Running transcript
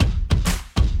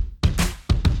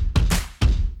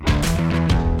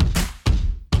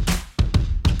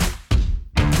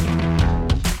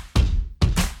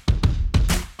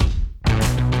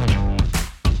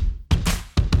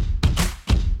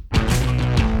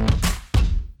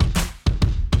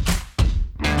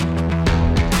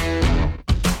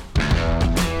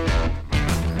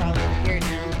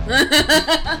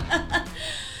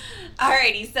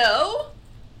Alrighty, so,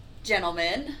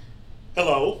 gentlemen.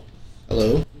 Hello.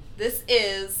 Hello. This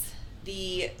is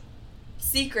the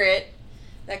secret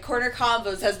that Corner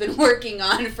Combos has been working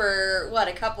on for,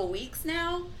 a couple weeks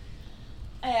now?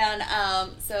 And,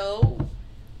 so,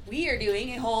 we are doing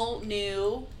a whole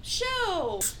new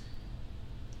show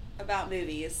about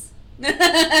movies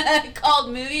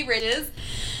called Movie Riches,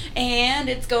 and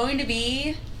it's going to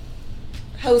be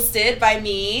hosted by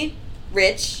me,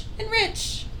 Rich, and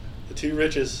Rich. The two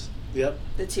Riches. Yep.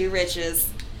 The two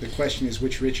Riches. The question is,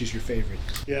 which Rich is your favorite?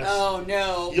 Yes. Oh,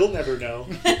 no. You'll never know.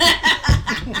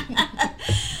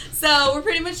 So, we're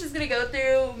pretty much just going to go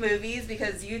through movies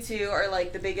because you two are,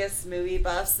 like, the biggest movie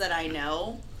buffs that I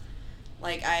know.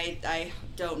 Like, I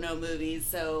don't know movies,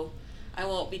 so I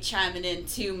won't be chiming in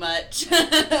too much.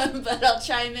 But I'll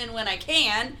chime in when I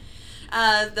can.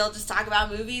 They'll just talk about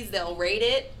movies. They'll rate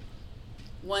it.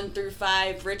 1 through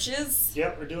 5 Riches.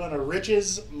 Yep, we're doing a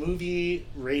Riches movie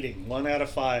rating, 1 out of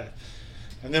 5.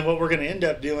 And then what we're going to end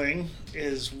up doing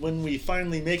is when we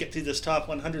finally make it through this top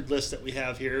 100 list that we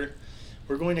have here,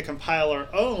 we're going to compile our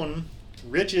own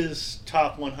Riches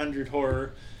top 100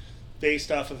 horror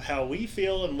based off of how we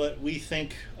feel and what we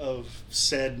think of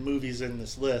said movies in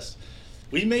this list.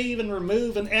 We may even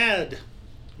remove and add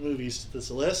movies to this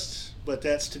list, but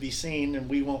that's to be seen, and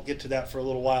we won't get to that for a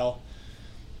little while.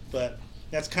 But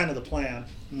that's kind of the plan.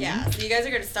 Yeah, so you guys are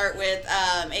going to start with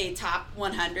a top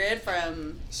 100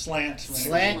 from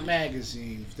Slant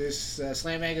Magazine. This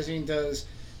Slant Magazine does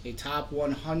a top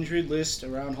 100 list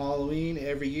around Halloween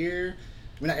every year.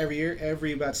 I mean, not every year,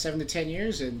 every about 7 to 10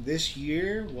 years, and this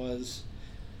year was...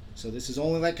 So this is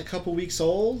only like a couple weeks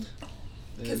old.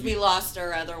 Because we lost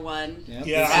our other one. Yep.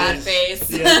 Yeah, Sad face.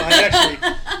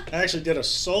 Yeah, I actually did a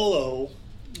solo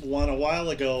one a while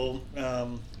ago.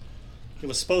 It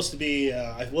was supposed to be,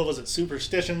 what was it,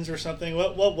 Superstitions or something?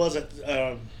 What was it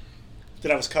that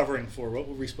I was covering for? What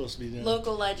were we supposed to be doing?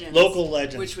 Local Legends. Local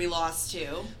Legends. Which we lost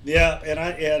too. Yeah,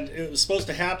 and it was supposed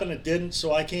to happen. It didn't,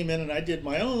 so I came in and I did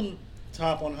my own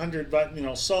top 100, but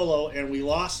solo, and we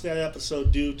lost that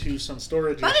episode due to some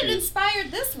storage But issues. it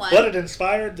inspired this one. But it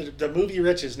inspired the movie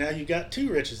Riches. Now you got 2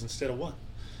 Riches instead of 1.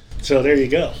 So there you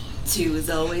go. 2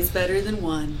 is always better than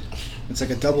 1. It's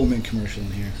like a double mint commercial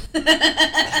in here.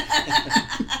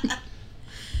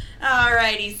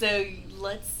 Alrighty, so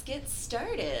let's get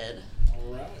started.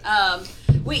 All right.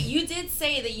 Wait, you did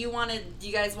say that you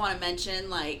guys want to mention,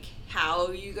 like,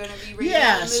 how you're going to be reading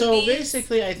the movies? So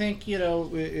basically I think,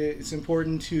 it's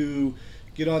important to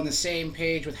get on the same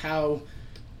page with how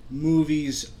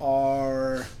movies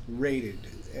are rated.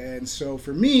 And so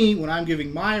for me, when I'm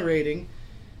giving my rating,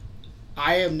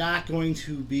 I am not going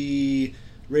to be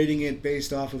rating it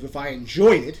based off of if I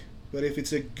enjoyed it, but if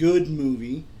it's a good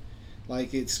movie,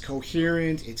 like it's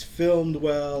coherent, it's filmed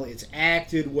well, it's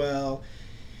acted well,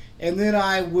 and then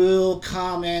I will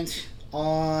comment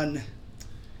on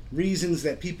reasons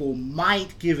that people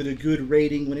might give it a good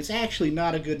rating when it's actually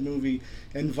not a good movie,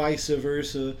 and vice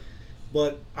versa.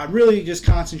 But I'm really just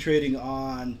concentrating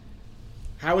on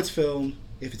how it's filmed,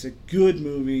 if it's a good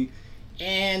movie,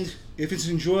 and if it's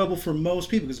enjoyable for most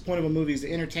people, because the point of a movie is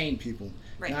to entertain people.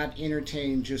 Right. Not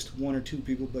entertain just 1 or 2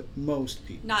 people, but most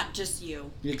people. Not just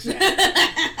you. Exactly.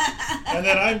 and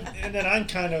then I'm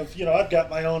kind of, I've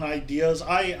got my own ideas.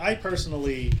 I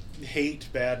personally hate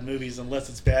bad movies unless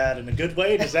it's bad in a good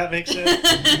way. Does that make sense?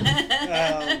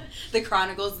 The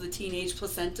Chronicles of the Teenage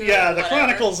Placenta. Yeah, The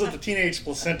Chronicles of the Teenage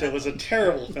Placenta was a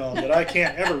terrible film that I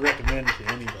can't ever recommend to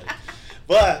anybody.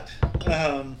 But,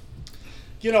 I'm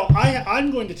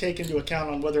going to take into account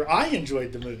on whether I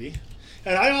enjoyed the movie.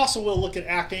 And I also will look at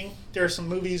acting. There are some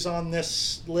movies on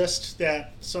this list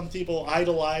that some people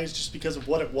idolize just because of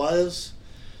what it was,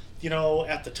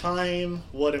 at the time,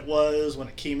 what it was when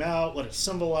it came out, what it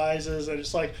symbolizes. And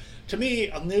it's like, to me,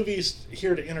 a movie's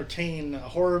here to entertain. A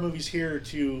horror movie's here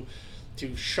to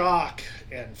shock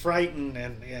and frighten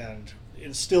and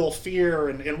instill fear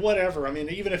and whatever. I mean,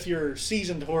 even if you're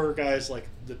seasoned horror guys like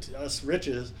us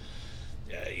Riches,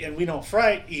 and we don't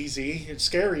fright easy, and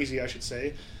scare easy, I should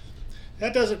say,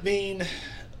 that doesn't mean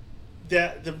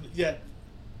that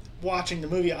watching the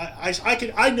movie,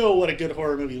 I know what a good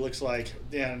horror movie looks like,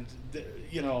 and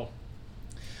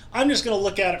I'm just going to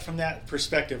look at it from that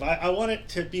perspective. I want it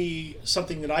to be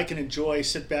something that I can enjoy,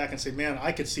 sit back and say, man,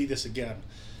 I could see this again.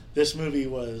 This movie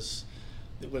was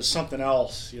something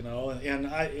else, And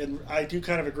I do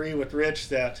kind of agree with Rich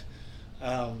that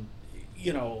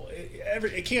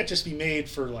it can't just be made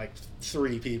for like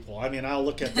 3 people. I mean, I'll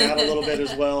look at that a little bit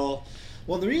as well.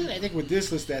 Well, the reason I think with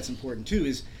this list that's important too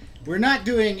is we're not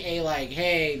doing a like,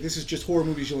 hey, this is just horror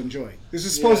movies you'll enjoy. This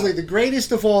is supposedly the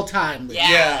greatest of all time list.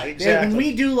 Yeah, exactly. When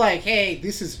we do like, hey,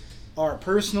 this is our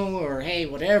personal or hey,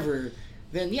 whatever,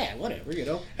 then yeah, whatever,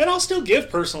 And I'll still give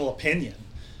personal opinion.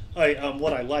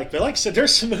 What I like. But like I said,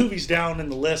 there's some movies down in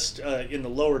the list in the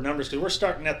lower numbers because we're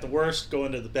starting at the worst,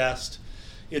 going to the best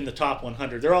in the top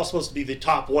 100. They're all supposed to be the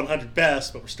top 100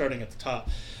 best, but we're starting at the top.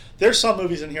 There's some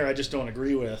movies in here I just don't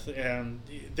agree with, and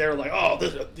they're like,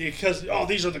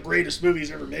 these are the greatest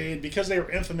movies ever made because they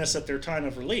were infamous at their time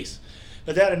of release.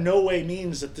 But that in no way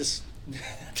means that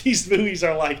these movies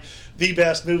are like the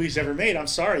best movies ever made. I'm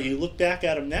sorry. You look back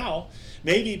at them now,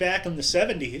 maybe back in the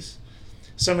 70s,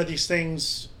 some of these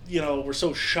things were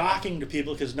so shocking to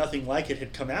people because nothing like it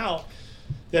had come out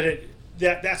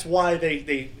that's why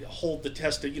they hold the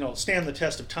test of, stand the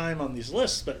test of time on these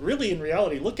lists. But really, in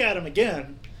reality, look at them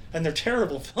again, and they're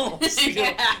terrible films.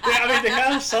 They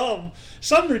have some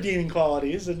redeeming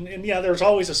qualities, and there's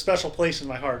always a special place in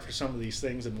my heart for some of these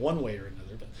things in one way or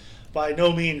another. But by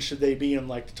no means should they be in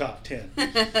like the top 10.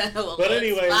 Well, but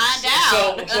anyway,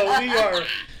 so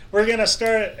we're going to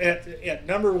start at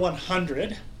number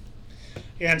 100.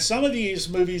 And some of these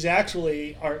movies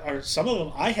actually are some of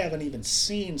them I haven't even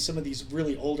seen. Some of these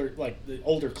really older, like the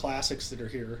older classics that are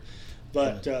here.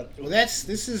 But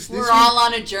we're all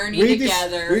on a journey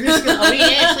together. We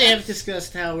actually have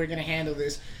discussed how we're going to handle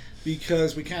this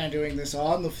because we're kind of doing this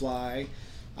on the fly.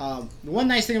 The one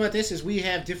nice thing about this is we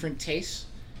have different tastes,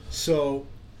 so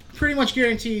pretty much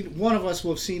guaranteed one of us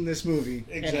will have seen this movie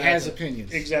and has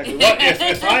opinions. Exactly. Well,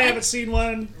 if I haven't seen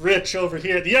one, Rich over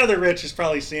here, the other Rich has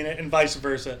probably seen it, and vice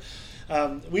versa.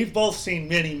 We've both seen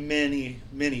many, many,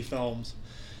 many films,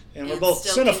 and we're both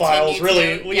cinephiles.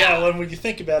 Really, when you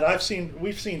think about it,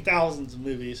 we've seen thousands of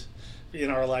movies in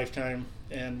our lifetime,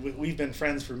 and we've been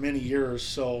friends for many years,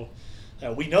 so.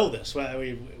 We know this.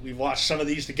 We've watched some of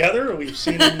these together. We've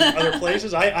seen them in other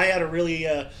places. I had a really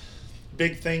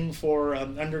big thing for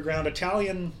underground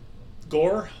Italian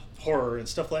gore horror and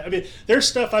stuff like. I mean, there's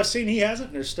stuff I've seen he hasn't,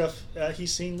 and there's stuff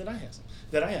he's seen that I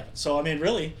haven't. So I mean,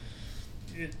 really.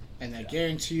 And I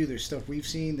guarantee you, there's stuff we've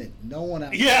seen that no one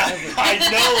else. Yeah, I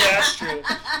know that's true.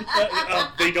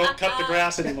 They don't cut the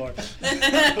grass anymore.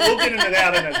 We'll get into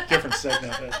that in a different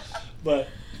segment, but.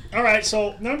 All right,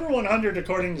 so number 100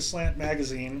 according to Slant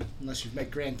Magazine. Unless you've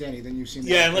met Grant Denny, then you've seen that.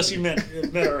 Yeah, unless you met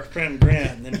our friend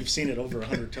Grant, then you've seen it over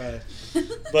 100 times.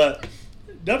 But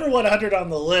number 100 on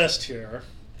the list here,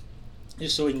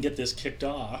 just so we can get this kicked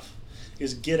off,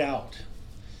 is Get Out.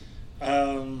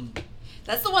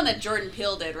 That's the one that Jordan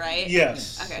Peele did, right?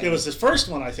 Yes. Okay. It was his first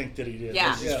one, I think, that he did. Yeah. It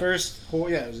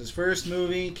was his first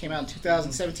movie. Came out in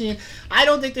 2017. I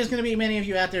don't think there's going to be many of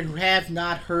you out there who have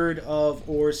not heard of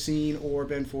or seen or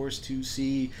been forced to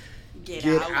see Get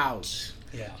Out.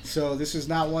 Yeah. So this is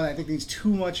not one I think needs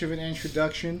too much of an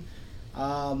introduction.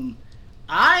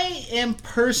 I am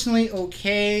personally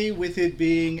okay with it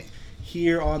being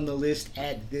here on the list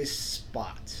at this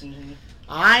spot. Mm-hmm.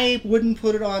 I wouldn't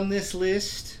put it on this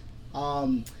list.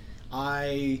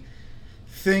 I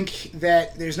think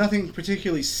that there's nothing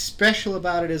particularly special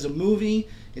about it as a movie.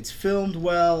 It's filmed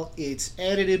well. It's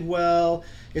edited well.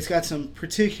 It's got some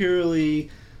particularly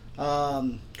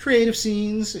creative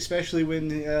scenes, especially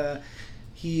when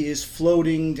he is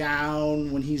floating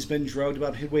down, when he's been drugged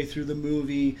about midway through the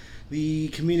movie. The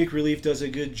comedic relief does a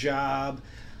good job.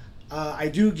 I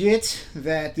do get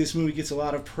that this movie gets a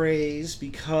lot of praise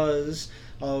because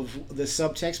of the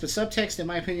subtext, but subtext, in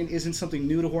my opinion, isn't something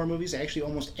new to horror movies. Actually,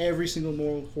 almost every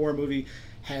single horror movie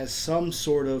has some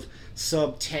sort of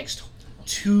subtext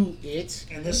to it.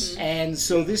 And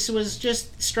so this was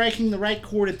just striking the right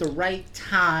chord at the right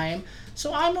time.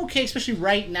 So I'm okay, especially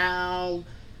right now,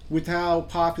 with how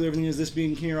popular everything is, this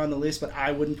being here on the list, but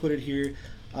I wouldn't put it here.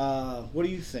 What do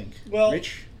you think,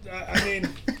 Rich? I mean,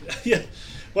 yeah.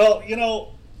 Well,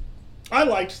 I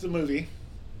liked the movie.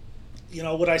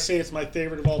 Would I say it's my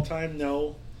favorite of all time?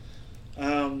 No.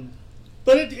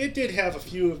 But it did have a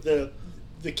few of the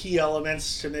key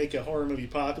elements to make a horror movie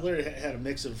popular. It had a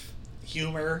mix of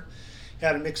humor,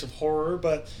 had a mix of horror,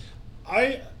 but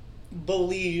I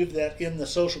believe that in the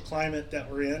social climate that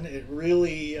we're in, it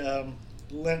really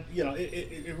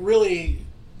it really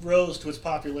rose to its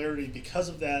popularity because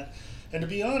of that. And to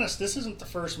be honest, this isn't the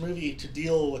first movie to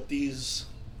deal with these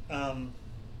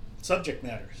subject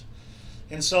matters.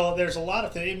 And so there's a lot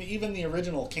of things. Even the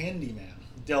original Candyman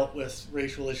dealt with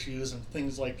racial issues and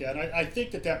things like that. I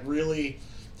think that really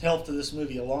helped this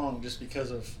movie along just because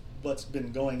of what's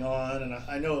been going on. And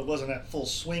I know it wasn't at full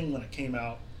swing when it came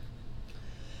out.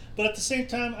 But at the same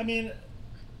time, I mean,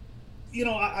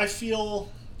 I feel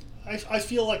I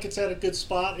feel like it's at a good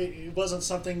spot. It wasn't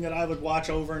something that I would watch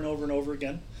over and over and over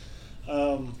again.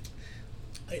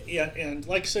 Yeah, and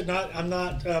like I said, I'm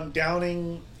not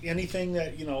downing anything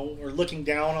that, or looking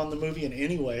down on the movie in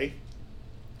any way,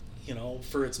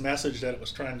 for its message that it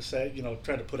was trying to say,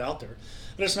 trying to put out there.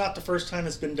 But it's not the first time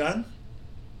it's been done.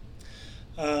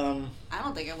 I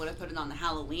don't think I would have put it on the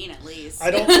Halloween at least.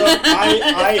 I don't know.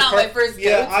 It's not my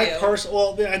first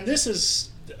go-to. And this is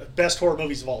best horror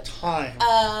movies of all time.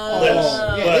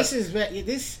 This.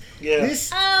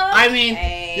 I mean,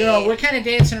 we're kind of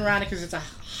dancing around it because it's a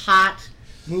hot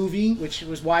movie, which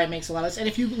was why it makes a lot of sense. And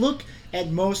if you look at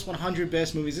most 100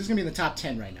 best movies, this is going to be in the top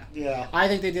 10 right now. Yeah. I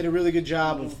think they did a really good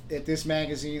job at this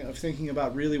magazine of thinking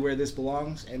about really where this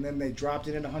belongs, and then they dropped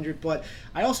it in 100. But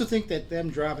I also think that them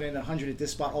dropping it in 100 at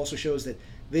this spot also shows that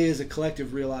they as a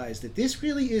collective realize that this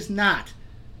really is not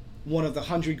one of the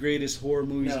 100 greatest horror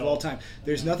movies of all time.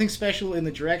 There's nothing special in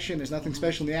the direction. There's nothing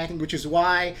special in the acting, which is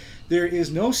why there is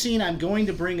no scene I'm going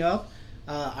to bring up.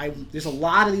 There's a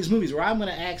lot of these movies where I'm going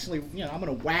to actually, I'm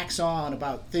going to wax on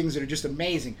about things that are just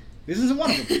amazing. This isn't one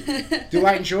of them. Do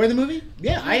I enjoy the movie?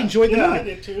 Yeah, I enjoyed the movie. I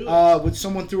did too. When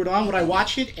someone threw it on, would I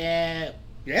watch it?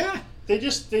 Yeah. They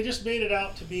just made it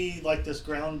out to be like this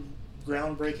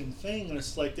groundbreaking thing, and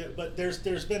it's like that. But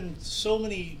there's been so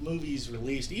many movies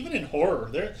released, even in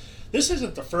horror. This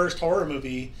isn't the first horror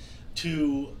movie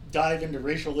to dive into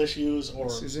racial issues, or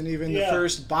this isn't even the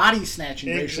first body snatching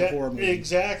racial horror movie.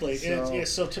 Exactly.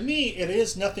 So to me, it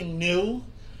is nothing new.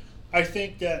 I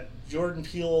think that Jordan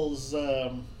Peele's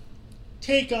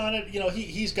take on it,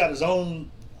 he's got his own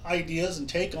ideas and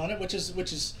take on it, which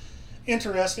is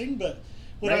interesting. But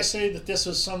would I say that this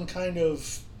was some kind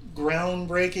of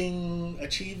groundbreaking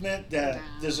achievement that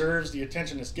deserves the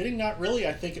attention it's getting? Not really.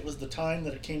 I think it was the time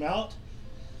that it came out.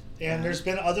 And there's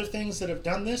been other things that have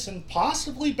done this and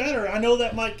possibly better. I know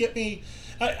that might get me...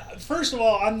 first of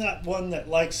all, I'm not one that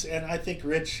likes, and I think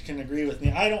Rich can agree with me,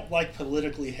 I don't like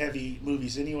politically heavy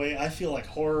movies anyway. I feel like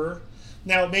horror.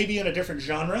 Now, maybe in a different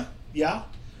genre, yeah.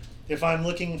 If I'm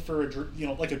looking for,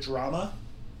 like a drama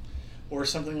or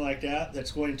something like that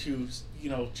that's going to,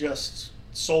 just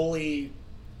solely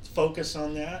focus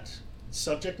on that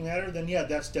subject matter, then yeah,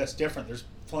 that's different. There's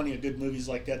plenty of good movies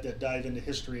like that dive into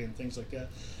history and things like that.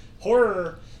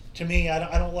 Horror, to me,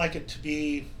 I don't like it to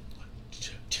be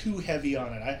too heavy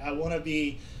on it. I want to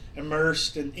be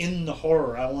immersed in the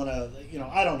horror. I want to,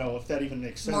 I don't know if that even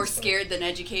makes sense. More scared than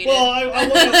educated. Well,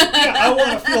 I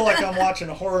want to feel like I'm watching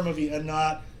a horror movie and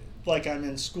not like I'm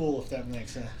in school, if that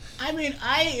makes sense. I mean,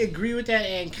 I agree with that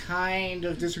and kind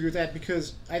of disagree with that,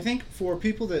 because I think for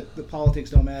people that the politics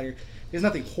don't matter, there's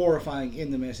nothing horrifying in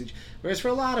the message. Whereas for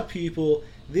a lot of people,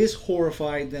 this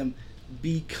horrified them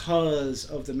because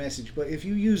of the message. But if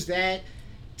you use that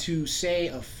to say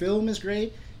a film is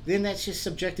great, then that's just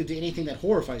subjective to anything that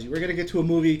horrifies you. We're going to get to a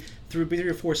movie 3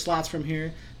 or 4 slots from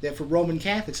here that for Roman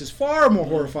Catholics is far more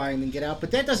horrifying than Get Out,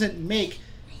 but that doesn't make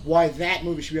why that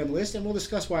movie should be on the list, and we'll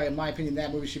discuss why, in my opinion,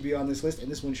 that movie should be on this list and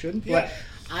this one shouldn't. Yeah. But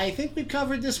I think we've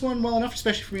covered this one well enough,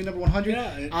 especially for being number 100.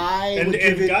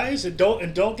 Yeah, guys,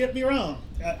 don't get me wrong.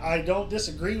 I don't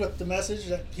disagree with the message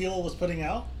that Peele was putting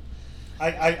out.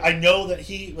 I know that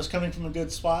he was coming from a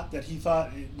good spot, that he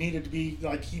thought it needed to be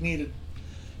like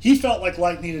he felt like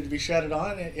light needed to be shedded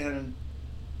on, and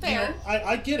fair.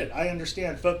 I get it. I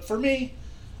understand. But for me,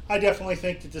 I definitely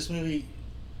think that this movie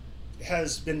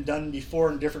has been done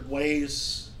before in different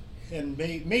ways, and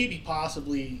maybe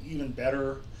possibly even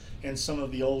better in some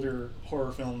of the older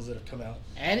horror films that have come out.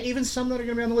 And even some that are going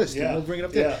to be on the list. Yeah. And we'll bring it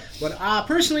up there. Yeah. But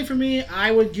personally for me,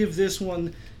 I would give this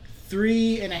one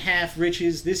 3.5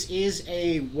 Riches. This is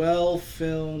a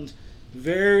well-filmed,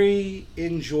 very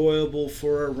enjoyable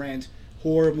for a rent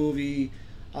horror movie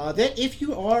that if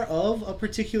you are of a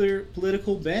particular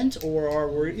political bent or are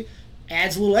worried,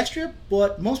 adds a little extra,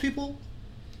 but most people,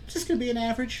 it's just going to be an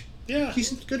average,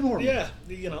 decent, good horror movie. Yeah,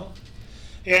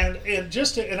 and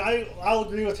I'll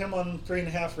agree with him on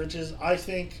 3.5 Riches. I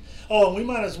think, and we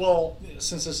might as well,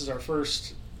 since this is our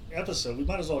first episode, we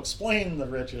might as well explain the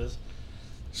riches.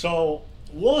 So,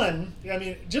 one,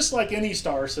 just like any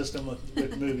star system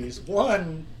with movies,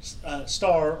 one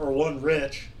star or one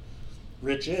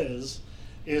riches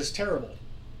is terrible.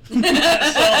 Well,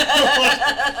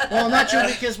 not true,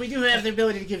 because we do have the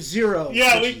ability to give 0.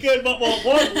 Yeah, riches. we could, but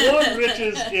one rich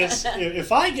is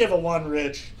if I give a one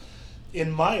rich, in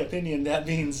my opinion, that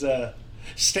means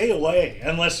stay away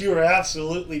unless you are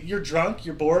you're drunk,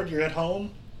 you're bored, you're at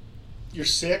home, you're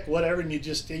sick, whatever, and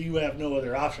you have no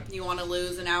other option. You want to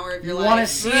lose an hour of your life. You want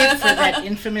to see it for that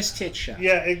infamous tit shot.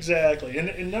 Yeah, exactly.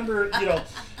 And number,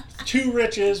 2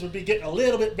 Riches would be getting a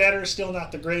little bit better, still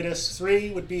not the greatest.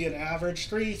 3 would be an average.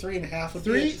 3.5 would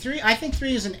be. Three. I think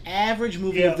 3 is an average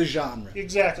movie of the genre.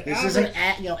 Exactly. This is an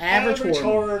average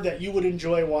horror that you would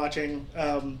enjoy watching,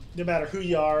 no matter who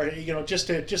you are. Just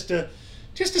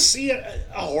to see a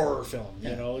horror film.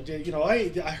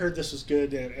 I heard this was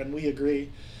good, and we agree.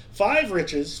 4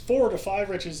 to 5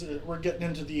 Riches. We're getting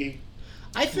into the.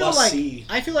 I feel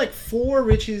like 4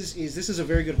 Riches is a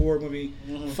very good horror movie.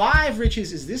 5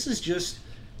 Riches this is just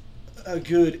a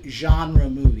good genre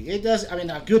movie. A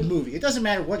good movie. It doesn't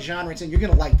matter what genre it's in. You're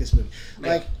gonna like this movie. Yeah.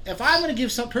 Like if I'm gonna give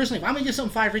something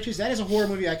 5 Riches, that is a horror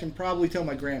movie I can probably tell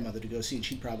my grandmother to go see, and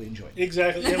she'd probably enjoy it.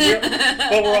 Exactly.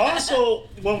 But we're also,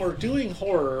 when we're doing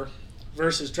horror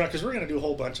versus drama, because we're gonna do a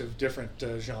whole bunch of different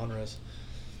genres.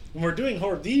 When we're doing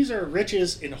horror, these are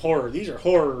riches in horror. These are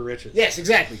horror riches. Yes,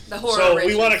 exactly. The horror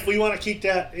riches. So we want to keep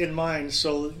that in mind.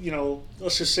 So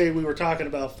let's just say we were talking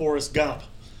about Forrest Gump,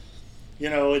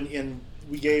 and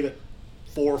we gave it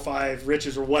 4 or 5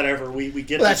 riches or whatever. We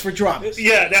get. Well, that's for drama.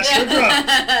 Yeah, that's for drama.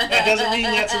 That doesn't mean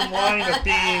that's in line of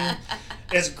being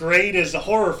as great as the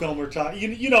horror film we're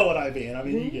talking. You know what I mean? I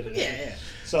mean, you get it. Yeah.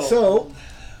 So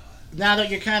now that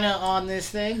you're kind of on this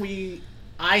thing,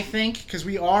 I think, because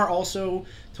we are also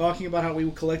talking about how we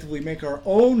will collectively make our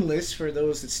own list for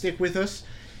those that stick with us,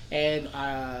 and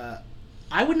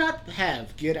I would not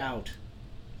have Get Out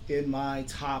in my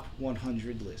top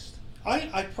 100 list.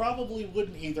 I probably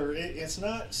wouldn't either. It's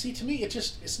not. See, to me,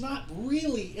 it's not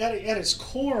really at its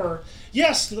core.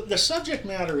 Yes, the subject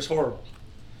matter is horrible,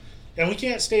 and we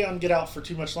can't stay on Get Out for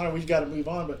too much longer. We've got to move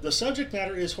on. But the subject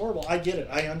matter is horrible. I get it.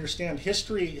 I understand.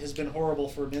 History has been horrible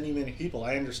for many, many people.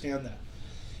 I understand that.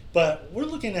 But we're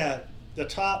looking at the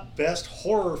top best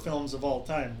horror films of all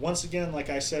time. Once again, like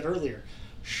I said earlier,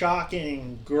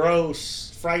 shocking,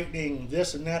 gross, frightening,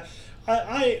 this and that.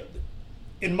 I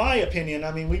in my opinion,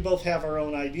 I mean, we both have our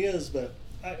own ideas, but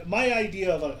my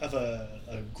idea of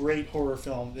a great horror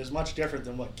film is much different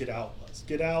than what Get Out was.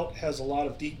 Get Out has a lot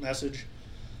of deep messages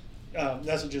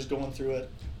going through it,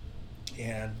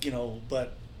 and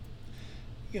but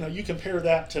you compare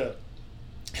that to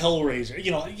Hellraiser.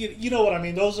 You know what I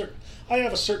mean. I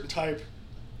have a certain type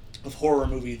of horror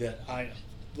movie that I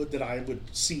would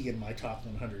see in my top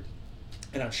 100,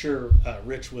 and I'm sure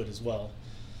Rich would as well.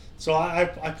 So I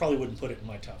probably wouldn't put it in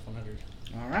my top 100.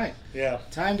 All right. Yeah.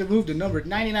 Time to move to number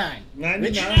 99.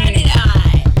 99.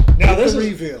 Now this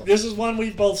is one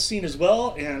we've both seen as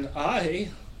well, and I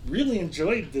really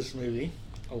enjoyed this movie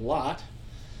a lot.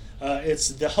 It's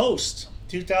The Host,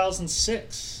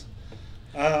 2006.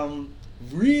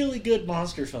 Really good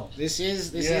monster film. This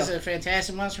is a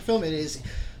fantastic monster film. It is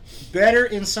better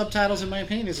in subtitles, in my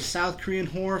opinion. It's a South Korean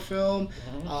horror film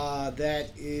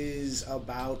that is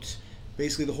about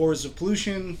basically the horrors of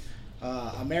pollution.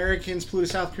 Americans pollute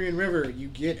the South Korean river. You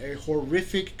get a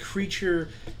horrific creature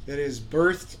that is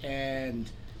birthed, and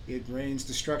it rains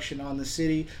destruction on the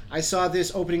city. I saw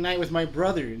this opening night with my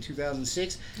brother in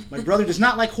 2006. My brother does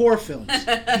not like horror films.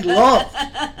 He loved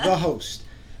The Host.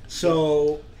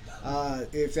 So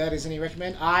if that is any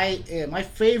recommend, my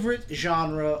favorite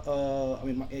genre,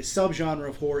 subgenre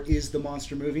of horror is the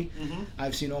monster movie. Mm-hmm.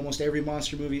 I've seen almost every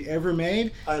monster movie ever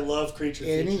made. I love creature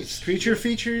features. Creature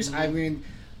features. Mm-hmm. I mean,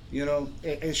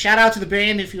 a shout out to the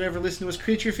band if you ever listen to us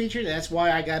Creature Feature. That's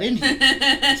why I got in here.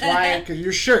 That's why, because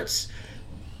your shirts.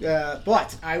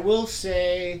 But I will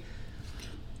say,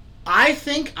 I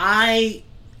think I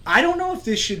don't know if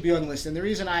this should be on the list, and the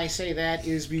reason I say that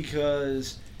is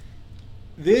because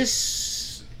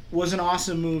this was an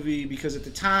awesome movie because at the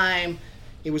time,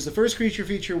 it was the first creature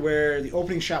feature where the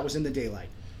opening shot was in the daylight.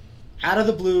 Out of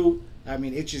the blue, I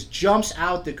mean, it just jumps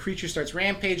out, the creature starts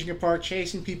rampaging apart,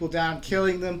 chasing people down,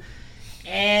 killing them.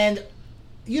 And,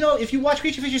 if you watch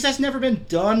creature features, that's never been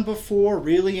done before,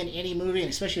 really, in any movie, and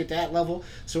especially at that level.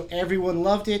 So everyone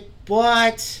loved it,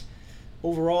 but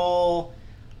overall,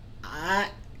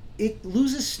 it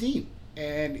loses steam.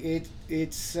 And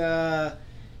it's a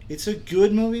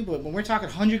good movie, but when we're talking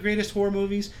 100 greatest horror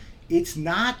movies, it's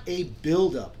not a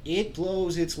build-up. It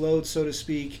blows its load, so to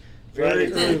speak,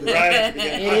 very early. Right.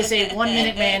 It is a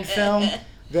one-minute man film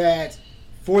that,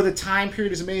 for the time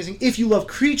period, is amazing. If you love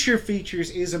creature features,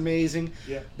 is amazing.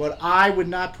 Yeah. But I would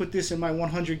not put this in my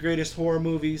 100 greatest horror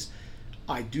movies.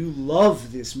 I do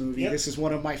love this movie. Yep. This is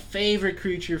one of my favorite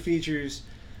creature features.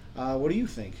 What do you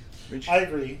think, Rich? I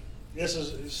agree. This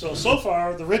is so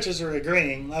far the riches are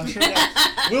agreeing. I'm sure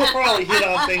that we'll probably hit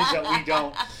on things that we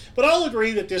don't, but I'll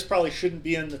agree that this probably shouldn't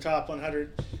be in the top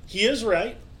 100. He is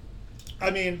right. I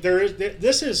mean,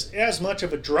 this is as much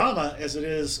of a drama as it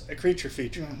is a creature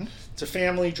feature. Mm-hmm. It's a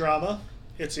family drama.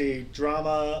 It's a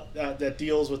drama that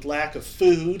deals with lack of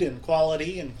food and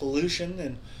quality and pollution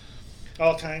and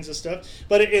all kinds of stuff.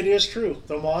 But it is true.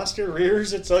 The monster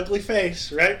rears its ugly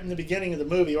face right in the beginning of the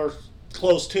movie, or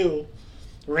close to,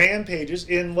 rampages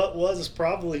in what was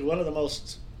probably one of the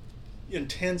most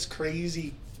intense,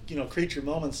 crazy, creature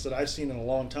moments that I've seen in a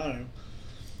long time.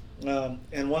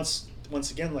 And once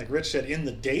again, like Rich said, in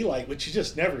the daylight, which you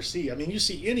just never see. I mean, you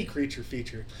see any creature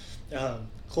feature,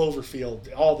 Cloverfield,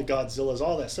 all the Godzillas,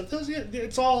 all that stuff.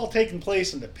 It's all taking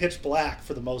place in the pitch black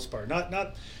for the most part.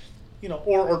 Not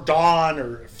or dawn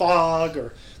or fog,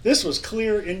 or this was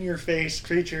clear in your face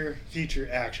creature feature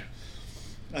action.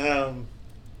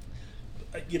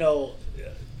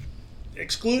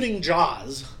 Excluding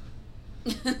Jaws,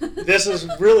 this is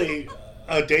really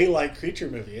a daylight creature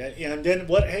movie. And then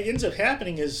what ends up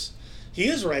happening is, he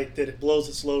is right that it blows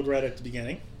its load right at the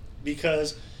beginning,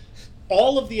 because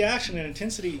all of the action and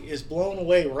intensity is blown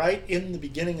away right in the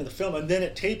beginning of the film, and then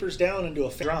it tapers down into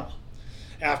a drama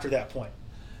after that point.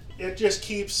 It just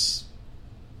keeps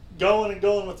going and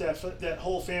going with that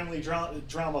whole family drama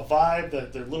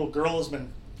vibe. The little girl has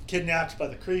been kidnapped by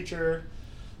the creature.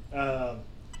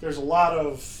 There's a lot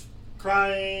of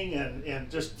crying and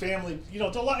just family.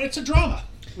 It's a drama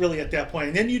really at that point.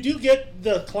 And then you do get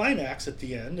the climax at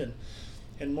the end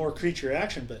and more creature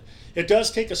action, but it does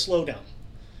take a slowdown.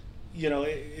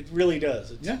 It really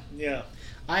does. Yeah.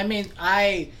 I mean,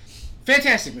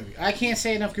 fantastic movie. I can't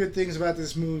say enough good things about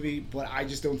this movie, but I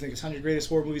just don't think it's 100 greatest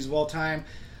horror movies of all time.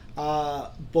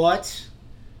 But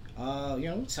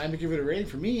it's time to give it a rating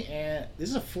for me, and this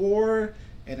is a 4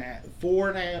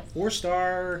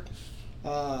 star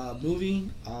movie,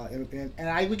 and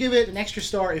I would give it an extra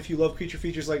star if you love creature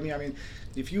features like me. I mean,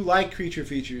 if you like creature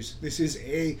features, this is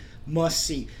a must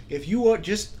see. If you are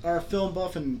a film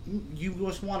buff and you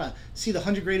just want to see the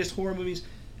 100 greatest horror movies,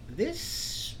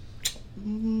 this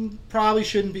probably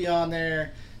shouldn't be on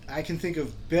there. I can think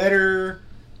of better,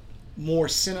 more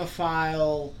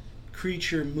cinephile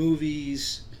creature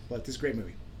movies, but this is a great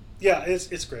movie. Yeah,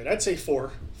 it's great. I'd say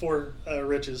 4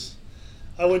 Riches.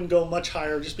 I wouldn't go much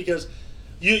higher, just because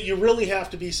you really have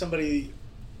to be somebody.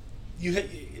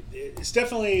 It's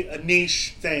definitely a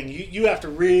niche thing. You have to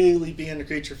really be into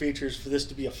creature features for this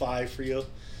to be a 5 for you.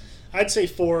 I'd say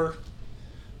 4.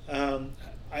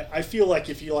 I feel like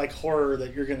if you like horror,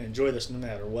 that you're going to enjoy this no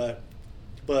matter what.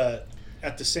 But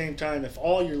at the same time, if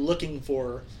all you're looking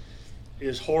for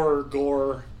is horror,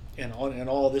 gore, and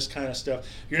all this kind of stuff,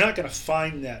 you're not going to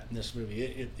find that in this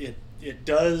movie. It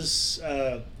does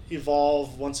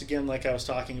evolve, once again, like I was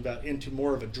talking about, into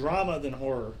more of a drama than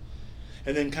horror,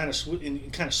 and then kind of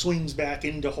swings back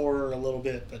into horror a little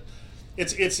bit. But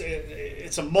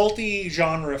it's a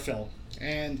multi-genre film.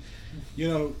 And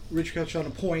Rich touched on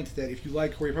a point that if you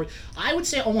like horror, I would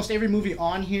say almost every movie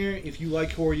on here, if you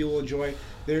like horror, you will enjoy.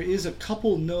 There is a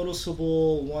couple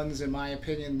noticeable ones, in my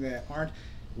opinion, that aren't,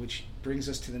 which brings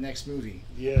us to the next movie.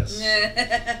 Yes.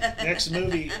 Next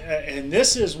movie, and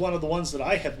this is one of the ones that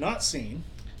I have not seen.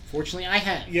 Fortunately, I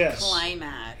have. Yes.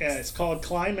 Climax. Yeah, it's called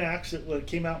Climax. It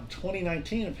came out in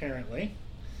 2019, apparently.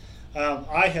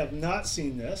 I have not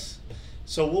seen this.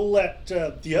 So we'll let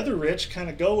the other Rich kind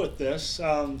of go with this.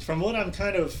 From what I'm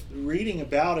kind of reading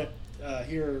about it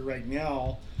here right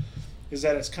now, is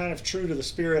that it's kind of true to the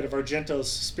spirit of Argento's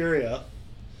Suspiria,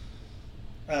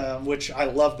 which I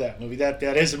love that movie. That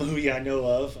is a movie I know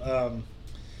of.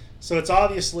 So it's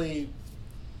obviously,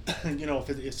 if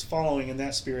it's following in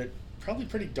that spirit, probably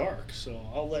pretty dark. So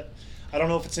I don't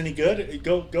know if it's any good.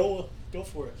 Go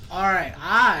for it. All right,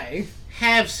 I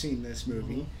have seen this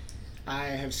movie. I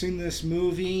have seen this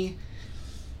movie,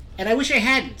 and I wish I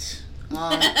hadn't.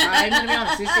 I'm going to be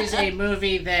honest. This is a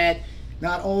movie that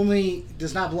not only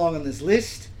does not belong on this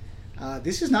list,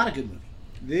 this is not a good movie.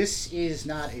 This is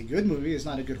not a good movie. It's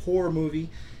not a good horror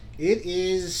movie. It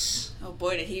is... Oh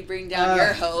boy, did he bring down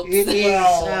your hopes. It is...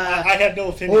 I had no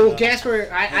opinion. Oh, Gasper,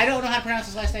 I don't know how to pronounce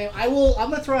his last name. I'm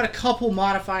going to throw out a couple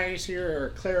modifiers here,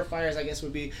 or clarifiers, I guess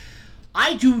would be.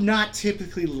 I do not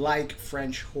typically like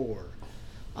French horror.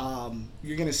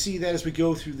 You're going to see that as we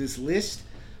go through this list.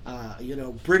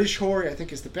 British horror, I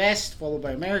think, is the best, followed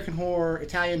by American horror,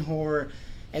 Italian horror,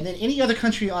 and then any other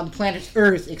country on the planet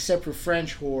Earth except for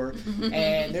French horror.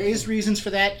 And there is reasons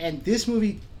for that, and this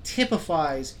movie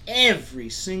typifies every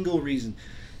single reason.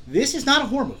 This is not a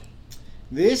horror movie.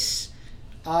 This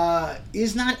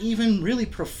is not even really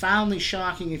profoundly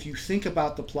shocking if you think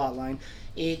about the plot line.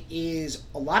 It is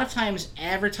a lot of times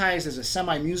advertised as a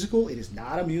semi-musical. It is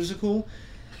not a musical.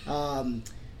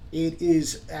 It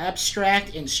is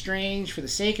abstract and strange for the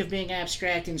sake of being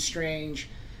abstract and strange.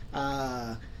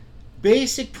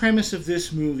 Basic premise of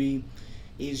this movie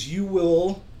is you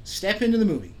will step into the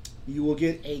movie. You will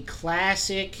get a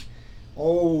classic,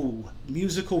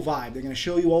 musical vibe. They're going to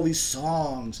show you all these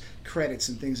songs, credits,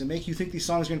 and things, and make you think these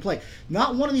songs are going to play.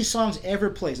 Not one of these songs ever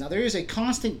plays. Now, there is a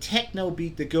constant techno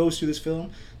beat that goes through this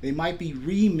film. They might be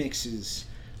remixes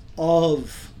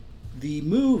of the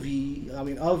movie,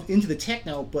 into the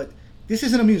techno, but this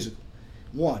isn't a musical.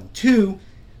 1. 2,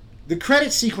 the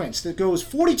credit sequence that goes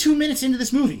 42 minutes into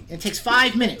this movie and takes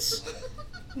 5 minutes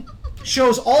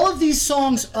shows all of these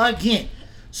songs again.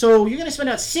 So you're going to spend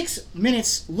about 6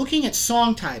 minutes looking at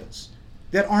song titles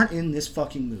that aren't in this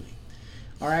fucking movie.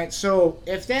 All right, so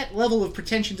if that level of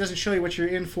pretension doesn't show you what you're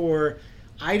in for,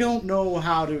 I don't know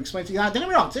how to explain to you. Now, don't get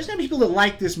me wrong, there's going to be people that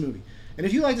like this movie. And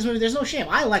if you like this movie, there's no shame.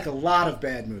 I like a lot of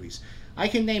bad movies. I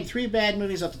can name 3 bad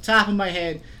movies off the top of my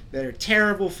head that are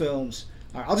terrible films.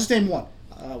 All right, I'll just name one.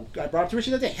 I brought it to Richie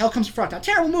the other day. Hell Comes to Frogtown.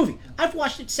 Terrible movie. I've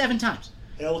watched it 7 times.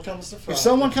 Hell Comes to Frogtown. If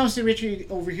someone comes to Richie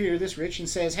over here, this Rich, and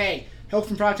says, hey, Hell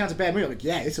from Frogtown's a bad movie, I'm like,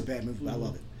 yeah, it's a bad movie, but I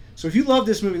love it. So if you love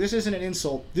this movie, this isn't an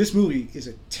insult. This movie is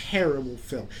a terrible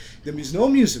film. There is no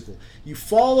musical. You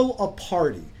follow a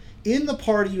party. In the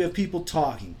party, you have people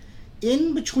talking.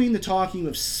 In between the talking, you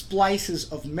have splices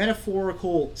of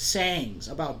metaphorical sayings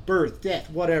about birth, death,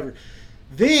 whatever.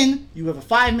 Then you have a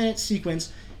 5-minute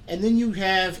sequence, and then you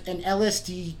have an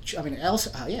LSD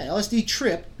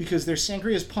trip because their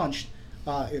sangria's punch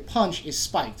is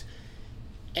spiked,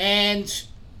 and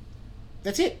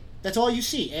that's it. That's all you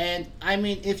see. And I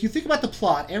mean, if you think about the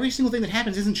plot, every single thing that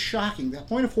happens isn't shocking. The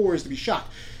point of horror is to be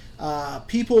shocked.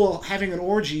 People having an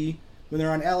orgy when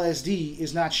they're on LSD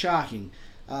is not shocking.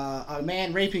 A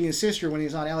man raping his sister when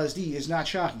he's on LSD is not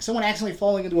shocking. Someone accidentally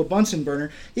falling into a Bunsen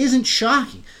burner isn't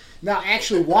shocking. Now,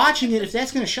 actually watching it, if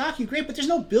that's going to shock you, great, but there's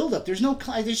no build-up.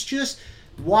 There's just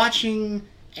watching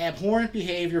abhorrent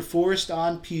behavior forced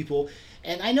on people.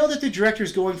 And I know that the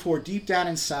director's going for, deep down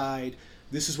inside,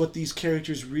 this is what these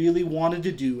characters really wanted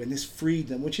to do, and this freed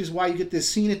them, which is why you get this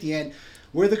scene at the end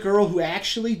where the girl who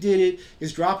actually did it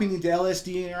is dropping the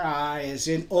LSD in her eye, as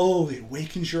in, it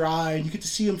awakens your eye, and you get to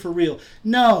see him for real.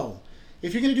 No.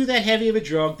 If you're going to do that heavy of a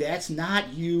drug, that's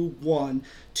not you, 1.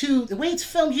 2, the way it's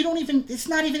filmed, it's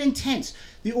not even intense.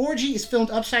 The orgy is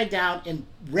filmed upside down and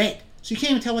red, so you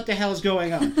can't even tell what the hell is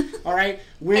going on. All right?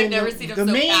 I've never seen him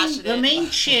so passionate. The main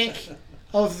chick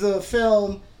of the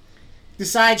film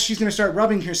decides she's going to start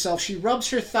rubbing herself. She rubs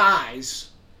her thighs.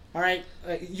 All right?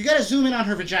 You got to zoom in on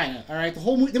her vagina. All right?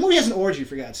 The movie has an orgy,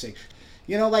 for God's sake.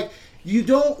 You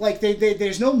don't,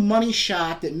 there's no money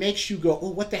shot that makes you go,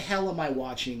 what the hell am I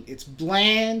watching? It's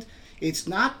bland. It's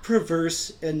not perverse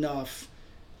enough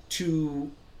to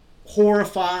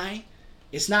horrify.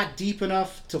 It's not deep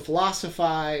enough to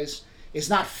philosophize. It's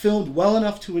not filmed well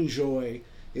enough to enjoy.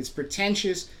 It's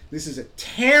pretentious. This is a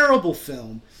terrible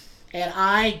film, and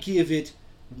I give it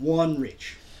 1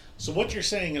 Rich. So what you're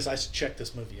saying is I should check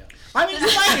this movie out. I mean,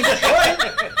 this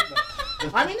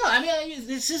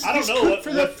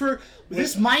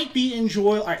might be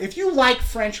enjoyable. Right, if you like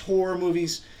French horror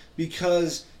movies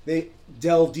because they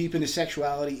delve deep into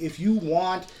sexuality, if you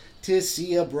want to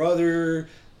see a brother,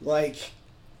 I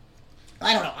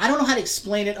don't know how to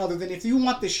explain it other than if you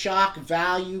want the shock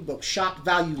value, but shock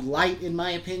value light, in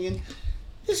my opinion,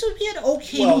 this would be an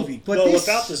okay movie. But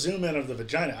without the zoom in of the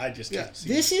vagina, I just can't see.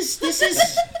 This is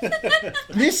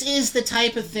the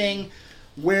type of thing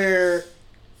where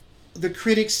the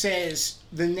critic says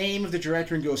the name of the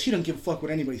director and goes, he doesn't give a fuck what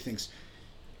anybody thinks.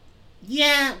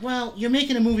 Yeah, well, you're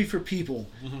making a movie for people.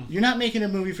 Mm-hmm. You're not making a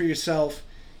movie for yourself.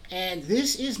 And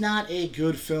this is not a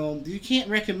good film. You can't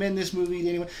recommend this movie to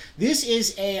anyone.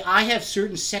 I have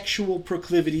certain sexual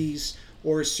proclivities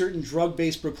or certain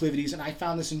drug-based proclivities, and I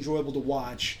found this enjoyable to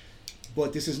watch.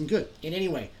 But this isn't good in any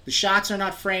way. The shots are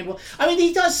not framed well. I mean,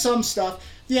 he does some stuff.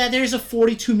 Yeah, there's a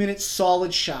 42-minute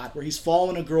solid shot where he's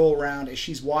following a girl around as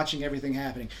she's watching everything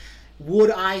happening. Would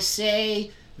I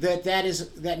say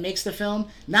that makes the film?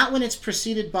 Not when it's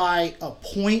preceded by a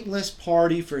pointless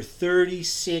party for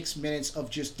 36 minutes of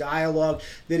just dialogue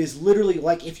that is literally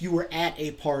like if you were at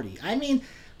a party. I mean,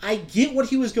 I get what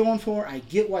he was going for. I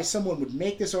get why someone would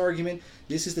make this argument.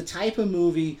 This is the type of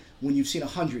movie when you've seen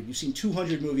 100, you've seen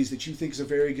 200 movies that you think is a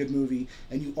very good movie,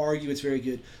 and you argue it's very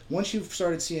good. Once you've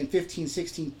started seeing 15,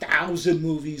 16,000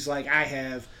 movies like I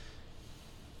have,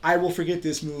 I will forget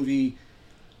this movie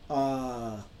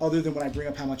other than when I bring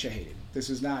up how much I hate it.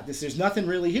 There's nothing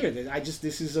really here.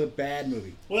 This is a bad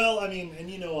movie. Well, I mean, and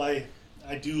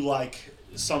I do like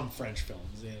some French films,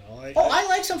 I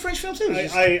like some French films too.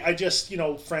 I just,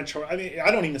 French horror. I mean,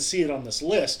 I don't even see it on this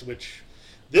list, which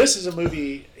this is a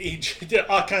movie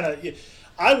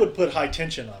I would put High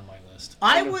Tension on my list.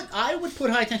 I would put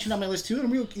High Tension on my list too,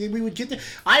 and we would get there.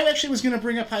 I actually was going to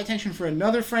bring up High Tension for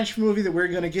another French movie that we're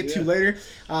going to get to later.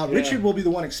 Richard will be the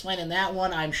one explaining that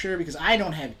one, I'm sure, because I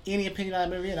don't have any opinion on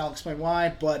that movie, and I'll explain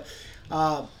why. But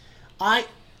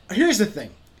here's the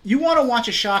thing: you want to watch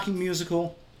a shocking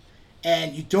musical,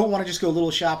 and you don't want to just go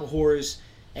Little Shop of Horrors,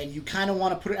 and you kind of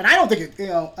want to put it. And I don't think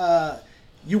it.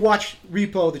 You watch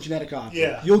Repo, the Genetic Opera.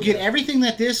 Yeah. You'll get everything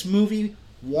that this movie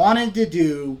wanted to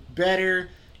do better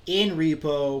in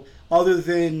Repo, other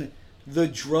than the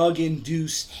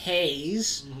drug-induced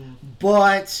haze. Mm-hmm.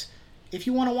 But if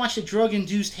you want to watch the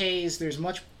drug-induced haze, there's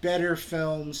much better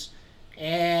films.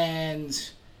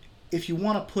 And if you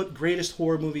want to put greatest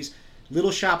horror movies, Little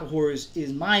Shop of Horrors,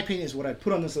 in my opinion, is what I'd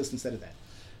put on this list instead of that.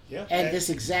 Yeah, and this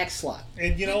exact slot.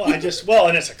 And and it's a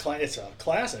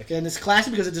classic. And it's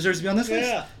classic because it deserves to be on this list.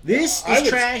 Yeah. This is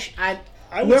trash.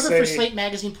 Whoever for Slate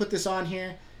Magazine put this on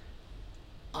here,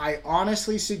 I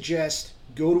honestly suggest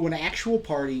go to an actual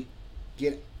party,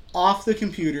 get off the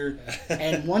computer,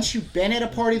 and once you've been at a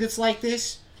party that's like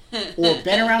this, or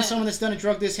been around someone that's done a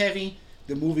drug this heavy,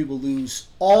 the movie will lose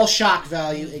all shock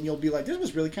value, and you'll be like, this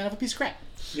was really kind of a piece of crap.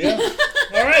 Yeah.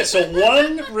 All right, so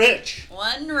one rich.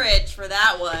 One rich for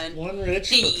that one. One rich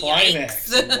for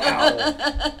Climax. Wow.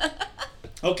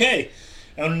 Okay.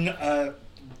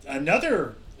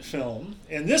 Another film,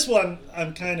 and this one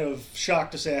I'm kind of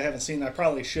shocked to say I haven't seen. I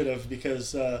probably should have,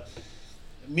 because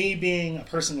me being a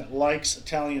person that likes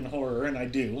Italian horror, and I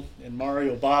do, and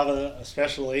Mario Bava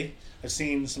especially, I've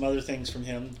seen some other things from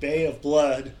him. Bay of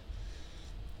Blood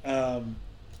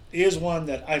is one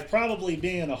that I've probably,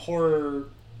 being a horror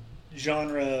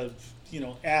genre,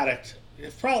 addict,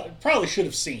 probably should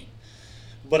have seen,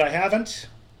 but I haven't,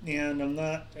 and I'm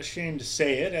not ashamed to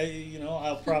say it.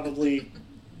 I'll probably,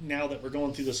 now that we're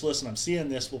going through this list and I'm seeing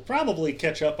this, we'll probably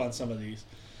catch up on some of these.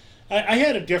 I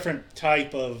had a different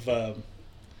type of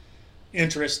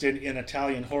interest in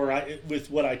Italian horror with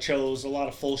what I chose. A lot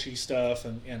of Fulci stuff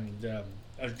and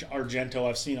Argento.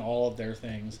 I've seen all of their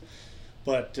things.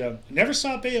 But never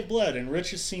saw Bay of Blood, and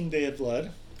Rich has seen Bay of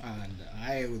Blood. And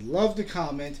I would love to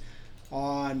comment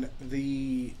on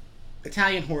the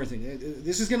Italian horror thing.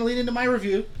 This is going to lead into my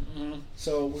review,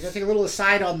 so we're going to take a little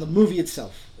aside on the movie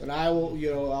itself. And I will,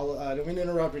 I don't mean to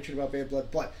interrupt Richard about Bay of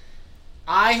Blood, but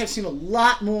I have seen a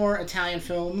lot more Italian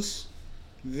films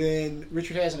than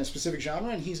Richard has in a specific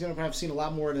genre, and he's going to have seen a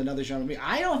lot more in another genre than me.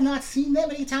 I have not seen that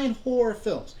many Italian horror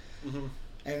films. Mm-hmm.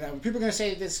 And people are going to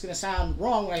say this is going to sound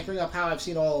wrong when I bring up how I've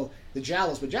seen all the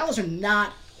Giallos, but Giallos are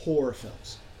not horror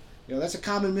films. That's a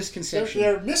common misconception.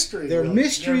 They're mystery. They're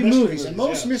mystery movies, and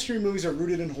most mystery movies are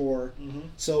rooted in horror. Mm-hmm.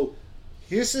 So,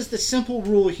 this is the simple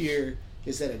rule here,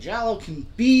 is that a Giallo can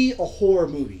be a horror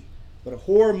movie, but a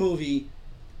horror movie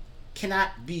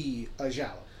cannot be a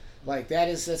Giallo.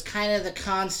 That's kind of the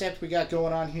concept we got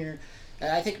going on here.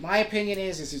 And I think my opinion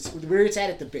is it's where it's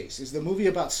at the base. Is the movie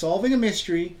about solving a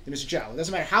mystery, and it's a Giallo. It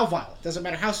doesn't matter how violent, it doesn't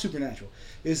matter how supernatural.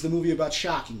 It's the movie about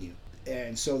shocking you.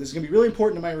 And so this is going to be really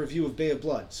important in my review of Bay of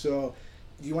Blood. So,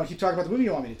 do you want to keep talking about the movie, or do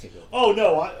you want me to take it over? Oh,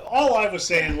 no. All I was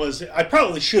saying was I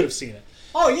probably should have seen it.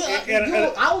 Oh,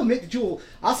 yeah. I'll admit that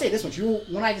I'll say this much.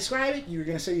 When I describe it, you're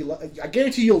going to say, I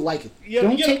guarantee you'll like it. Yeah,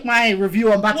 Don't take my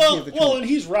review. I'm about to give it. Well, and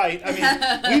he's right. I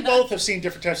mean, we both have seen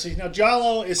different types of things. Now,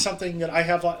 Giallo is something that I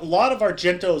have, a lot of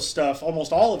Argento's stuff,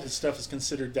 almost all of his stuff is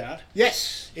considered that.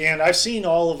 Yes. And I've seen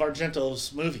all of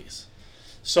Argento's movies.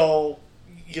 So,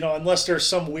 unless there's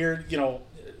some weird,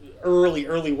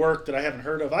 early work that I haven't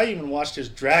heard of. I even watched his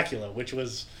Dracula, which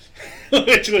was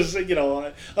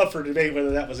up for debate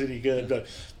whether that was any good. But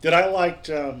that I liked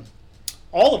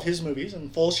all of his movies,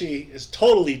 and Fulci is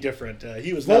totally different.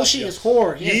 Fulci is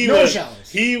horror. He has no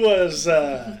genres. He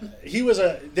was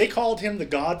they called him the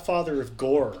Godfather of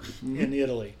gore in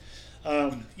Italy.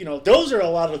 Those are a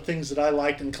lot of the things that I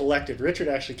liked and collected. Richard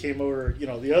actually came over,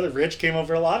 the other Rich came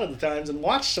over a lot of the times and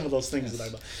watched some of those things that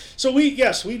I liked. So we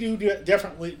do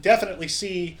definitely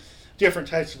see different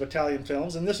types of Italian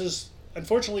films, and this is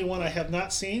unfortunately one I have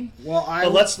not seen. Well,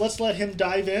 but let's let him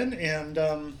dive in and.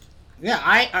 All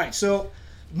right. So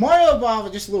Mario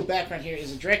Bava, just a little background here,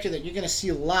 is a director that you're going to see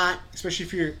a lot, especially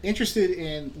if you're interested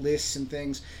in lists and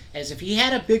things. As if he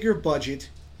had a bigger budget,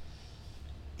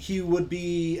 he would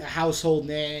be a household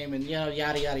name and yada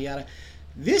yada yada.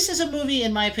 This is a movie,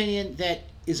 in my opinion, that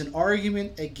is an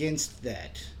argument against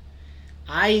that.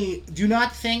 I do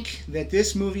not think that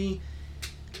this movie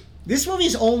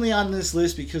is only on this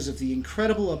list because of the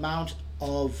incredible amount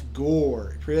of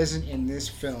gore present in this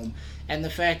film, and the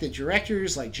fact that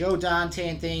directors like Joe Dante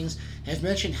and things have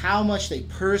mentioned how much they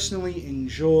personally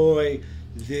enjoy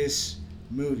this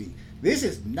movie. This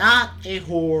is not a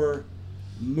horror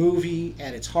movie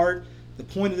at its heart. The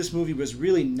point of this movie was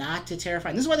really not to terrify.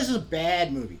 And this is why this is a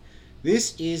bad movie.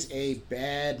 This is a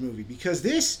bad movie because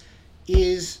this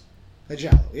is a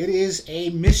giallo. It is a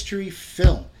mystery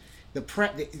film.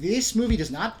 This movie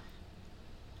does not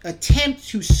attempt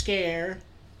to scare.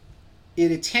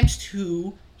 It attempts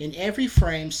to, in every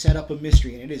frame, set up a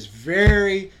mystery, and it is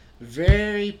very,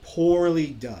 very poorly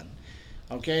done.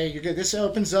 Okay, this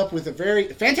opens up with a very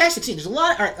fantastic scene. There's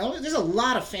a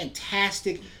lot of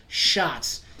fantastic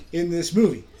shots in this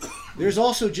movie. There's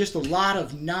also just a lot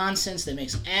of nonsense that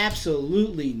makes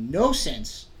absolutely no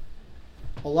sense.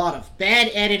 A lot of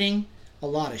bad editing, a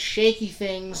lot of shaky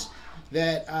things.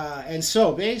 And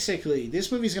so basically,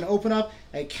 this movie is going to open up.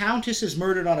 A countess is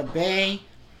murdered on a bay,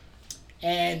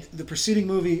 and the preceding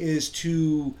movie is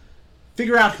to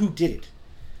figure out who did it.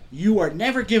 You are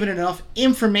never given enough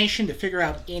information to figure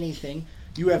out anything.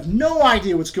 You have no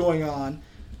idea what's going on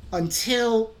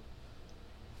until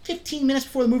 15 minutes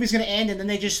before the movie's going to end, and then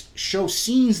they just show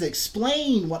scenes that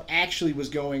explain what actually was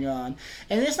going on.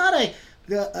 And it's not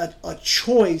a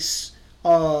choice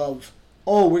of,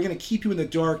 oh, we're going to keep you in the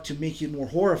dark to make you more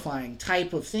horrifying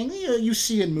type of thing you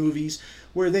see in movies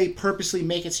where they purposely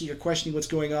make it so you're questioning what's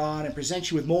going on and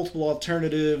present you with multiple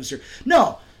alternatives.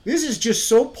 No, this is just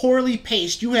so poorly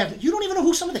paced. You don't even know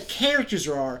who some of the characters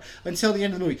are until the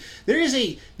end of the movie.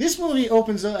 This movie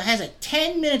has a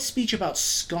 10-minute speech about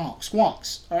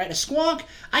squonks. All right, a squonk.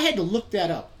 I had to look that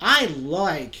up. I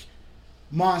like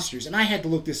monsters, and I had to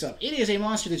look this up. It is a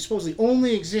monster that supposedly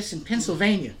only exists in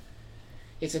Pennsylvania.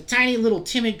 It's a tiny little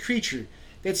timid creature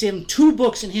that's in 2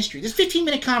 books in history. There's a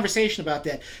 15-minute conversation about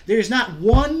that. There is not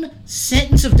one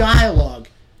sentence of dialogue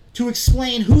to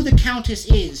explain who the Countess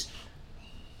is.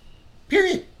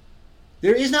 Period.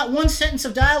 There is not one sentence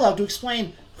of dialogue to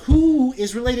explain who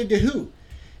is related to who.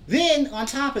 Then, on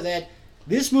top of that,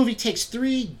 this movie takes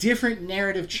 3 different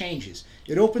narrative changes.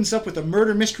 It opens up with a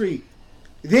murder mystery,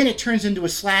 then it turns into a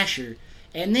slasher,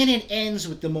 and then it ends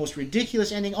with the most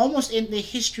ridiculous ending, almost in the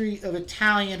history of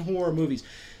Italian horror movies.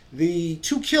 The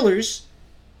 2 killers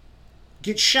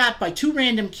get shot by 2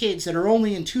 random kids that are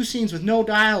only in 2 scenes with no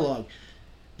dialogue.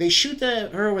 They shoot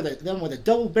her with a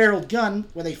double-barreled gun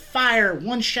where they fire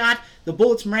 1 shot, the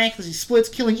bullets miraculously splits,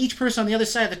 killing each person on the other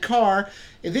side of the car.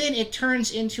 And then it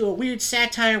turns into a weird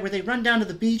satire where they run down to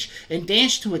the beach and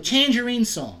dance to a Tangerine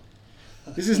song.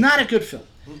 This is not a good film.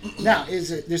 Now,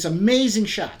 there's amazing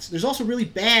shots. There's also really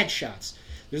bad shots.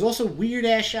 There's also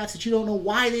weird-ass shots that you don't know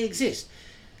why they exist.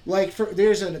 Like,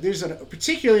 there's a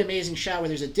particularly amazing shot where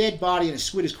there's a dead body and a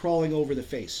squid is crawling over the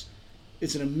face.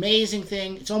 It's an amazing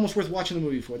thing. It's almost worth watching the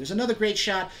movie for. There's another great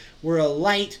shot where a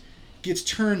light gets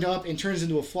turned up and turns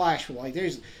into a flash. Like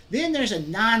there's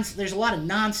a lot of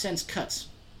nonsense cuts.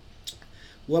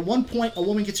 Well, at one point, a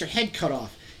woman gets her head cut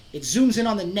off. It zooms in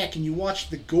on the neck, and you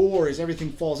watch the gore as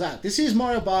everything falls out. This is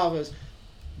Mario Bava's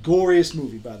goriest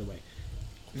movie, by the way.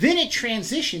 Then it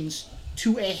transitions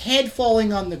to a head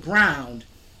falling on the ground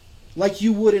like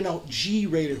you would in a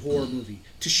G-rated horror movie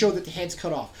to show that the head's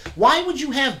cut off. Why would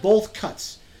you have both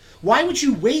cuts? Why would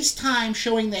you waste time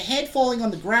showing the head falling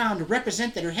on the ground to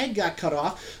represent that her head got cut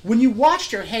off when you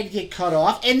watched her head get cut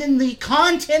off and then the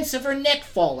contents of her neck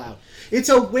fall out? It's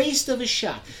a waste of a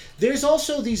shot. There's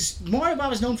also Mario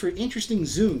Bava is known for interesting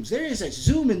zooms. There is a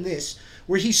zoom in this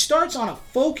where he starts on a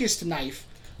focused knife,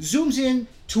 zooms in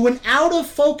to an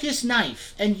out-of-focus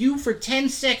knife, and you for 10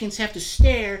 seconds have to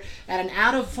stare at an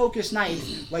out-of-focus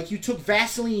knife like you took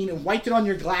Vaseline and wiped it on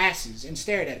your glasses and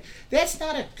stared at it. That's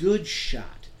not a good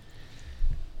shot.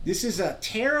 This is a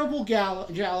terrible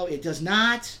giallo. It does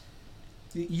not...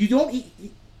 The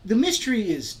mystery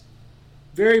is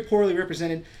very poorly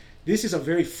represented. This is a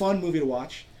very fun movie to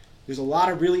watch. There's a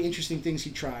lot of really interesting things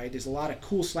he tried. There's a lot of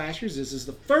cool slashers. This is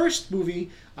the first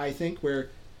movie, I think, where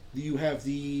you have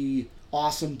the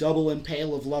awesome double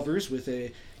impale of lovers with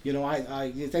a,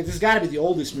 I think this has got to be the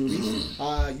oldest movie.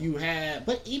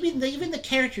 But even the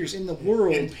characters in the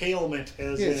world. Impalement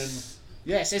as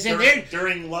in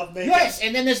during lovemaking. Yes,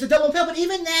 and then there's the double impale. But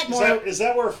even that is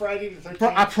that where Friday the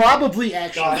 13th? Probably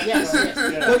actually. Yes.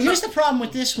 Yeah. But here's the problem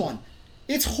with this one.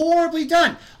 It's horribly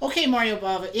done. Okay, Mario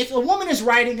Bava, if a woman is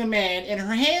riding a man and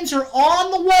her hands are on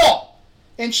the wall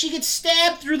and she gets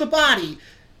stabbed through the body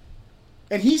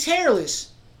and he's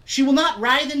hairless, she will not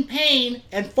writhe in pain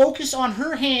and focus on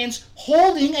her hands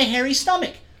holding a hairy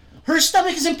stomach. Her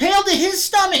stomach is impaled to his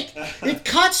stomach. It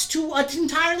cuts to an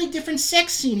entirely different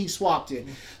sex scene he swapped in.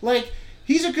 Like,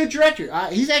 he's a good director.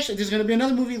 There's going to be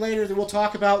another movie later that we'll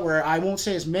talk about where I won't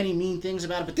say as many mean things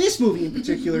about it, but this movie in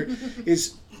particular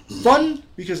is fun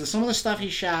because of some of the stuff he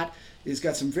shot. It's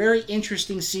got some very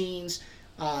interesting scenes.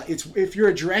 If you're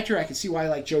a director, I can see why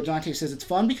like Joe Dante says it's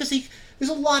fun because there's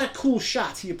a lot of cool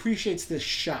shots. He appreciates the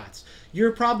shots.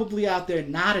 You're probably out there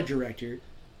not a director.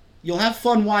 You'll have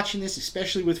fun watching this,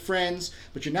 especially with friends,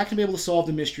 but you're not going to be able to solve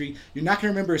the mystery. You're not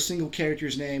going to remember a single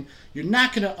character's name. You're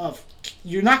not going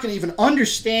to even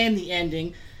understand the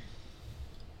ending.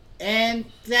 And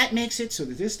that makes it so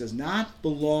that this does not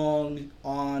belong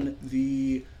on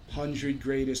the 100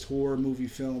 greatest horror movie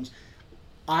films.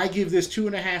 I give this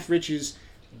 2.5 Riches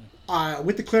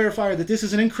with the clarifier that this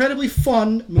is an incredibly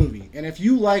fun movie. And if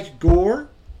you like gore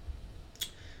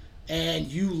and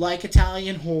you like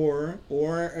Italian horror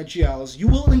or giallos, you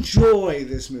will enjoy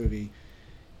this movie.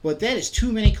 But that is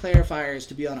too many clarifiers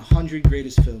to be on a 100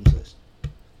 greatest films list.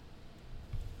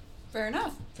 Fair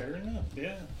enough. Fair enough,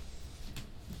 yeah.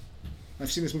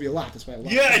 I've seen this movie a lot, that's why I love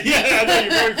it. Yeah, I know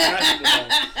you're very passionate about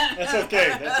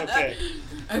it. That's okay.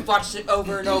 I've watched it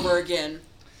over and over again.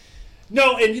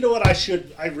 No, and you know what?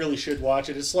 I really should watch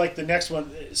it. It's like the next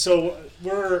one. So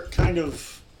we're kind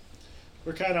of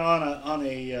on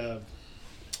a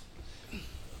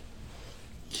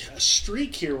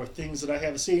streak here with things that I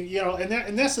haven't seen. You know,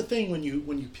 and that's the thing when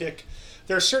you pick.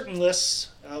 There are certain lists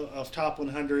of top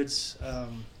 100s,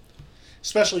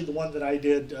 especially the one that I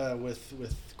did with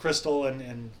Crystal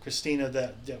and Christina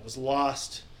that was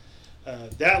lost.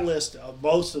 That list,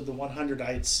 most of the 100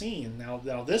 I had seen.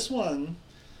 Now this one.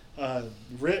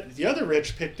 The other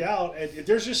Rich picked out, and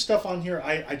there's just stuff on here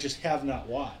I just have not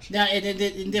watched. Now,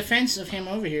 in defense of him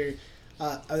over here,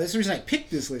 that's the reason I picked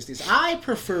this list, is I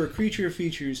prefer creature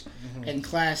features and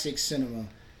classic cinema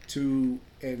and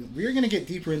we're going to get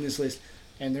deeper in this list,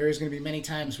 and there is going to be many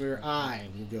times where I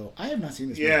will go, I have not seen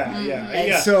this movie.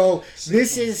 And so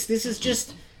this is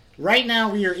just, right now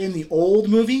we are in the old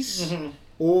movies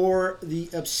or the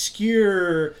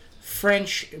obscure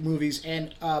French movies,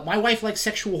 and my wife likes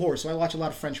sexual horror, so I watch a lot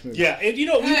of French movies. Yeah, and you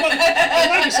know, like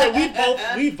I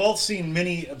said, we've both seen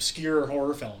many obscure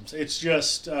horror films. It's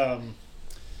just, some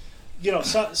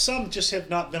just have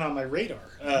not been on my radar.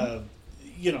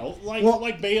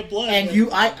 Like Bay of Blood. And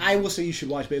I will say you should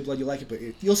watch Bay of Blood. You like it, but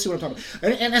you'll see what I'm talking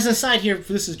about. And as a side here,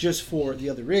 this is just for the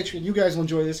other Rich, and you guys will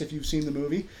enjoy this if you've seen the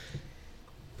movie.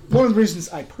 One of the reasons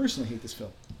I personally hate this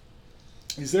film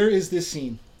is there is this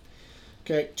scene.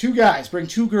 Okay, 2 guys bring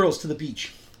 2 girls to the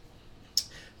beach.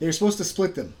 They're supposed to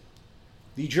split them.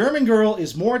 The German girl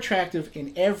is more attractive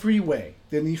in every way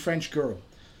than the French girl.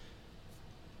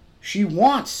 She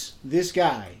wants this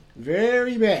guy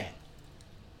very bad.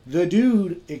 The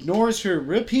dude ignores her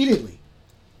repeatedly.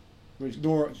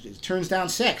 Turns down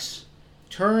sex.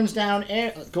 Turns down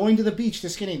going to the beach to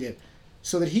skinny dip.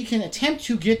 So that he can attempt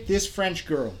to get this French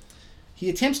girl. He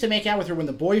attempts to make out with her when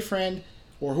the boyfriend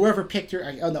or whoever picked her,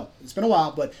 it's been a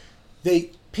while, but they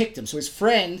picked him. So his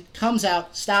friend comes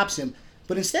out, stops him.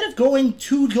 But instead of going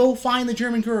to go find the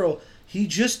German girl, he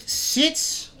just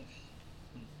sits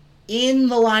in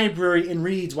the library and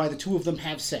reads while the 2 of them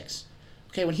have sex.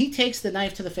 Okay, when he takes the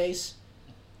knife to the face,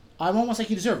 I'm almost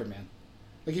like you deserve it, man.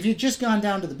 Like, if you'd just gone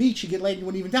down to the beach, you'd get laid and you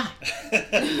wouldn't even die. 1,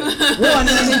 and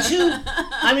then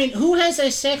 2, who has a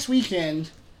sex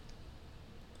weekend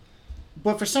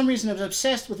but for some reason is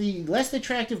obsessed with the less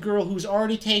attractive girl who's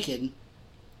already taken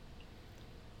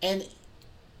and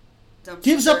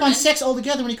gives up on sex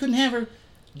altogether when he couldn't have her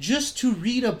just to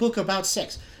read a book about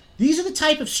sex? These are the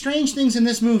type of strange things in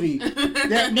this movie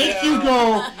that make you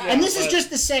go, and this is just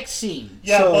the sex scene.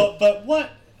 Yeah, so, but what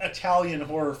Italian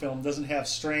horror film doesn't have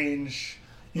strange,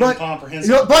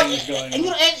 incomprehensible things going on? And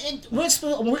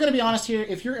we're going to be honest here.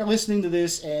 If you're listening to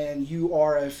this and you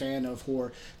are a fan of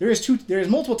horror, there is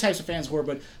multiple types of fans of horror,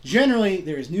 but generally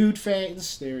there is nude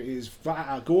fans, there is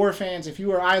gore fans. If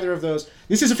you are either of those,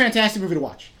 this is a fantastic movie to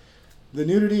watch. The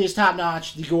nudity is top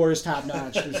notch. The gore is top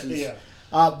notch. This is,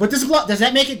 but does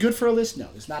that make it good for a list? No,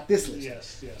 it's not this list.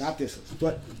 Yes. Not this list.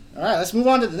 But all right, let's move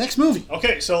on to the next movie.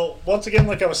 Okay, so once again,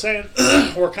 like I was saying,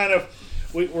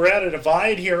 we're at a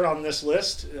divide here on this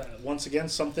list. Once again,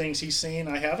 some things he's seen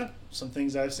I haven't. Some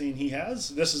things I've seen he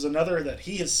has. This is another that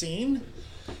he has seen,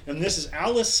 and this is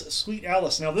Alice, Sweet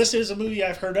Alice. Now, this is a movie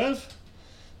I've heard of,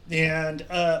 and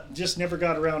just never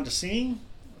got around to seeing.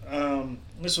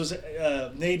 This was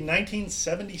made in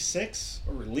 1976,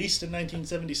 or released in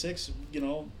 1976,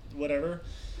 whatever.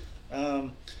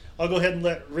 I'll go ahead and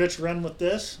let Rich run with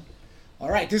this.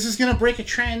 All right, this is going to break a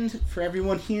trend for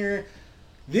everyone here.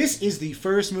 This is the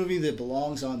first movie that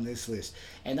belongs on this list.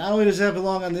 And not only does that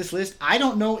belong on this list, I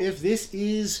don't know if this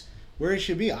is where it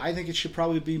should be. I think it should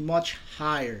probably be much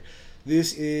higher.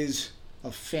 This is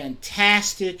a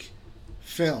fantastic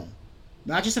film.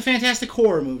 Not just a fantastic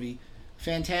horror movie.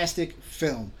 Fantastic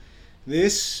film.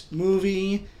 This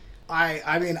movie,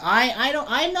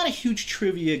 I'm not a huge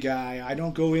trivia guy. I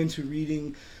don't go into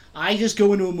reading. I just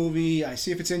go into a movie. I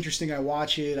see if it's interesting. I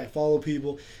watch it. I follow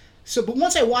people. So, but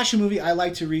once I watch a movie, I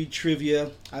like to read trivia.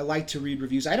 I like to read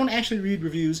reviews. I don't actually read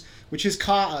reviews, which has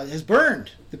burned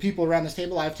the people around this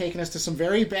table. I've taken us to some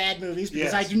very bad movies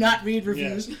because I do not read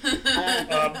reviews.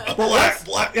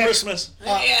 Black Christmas.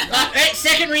 Hey,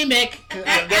 second remake.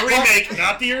 The remake,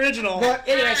 not the original. But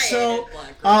anyway, so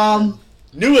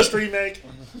newest remake.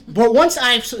 But once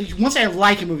I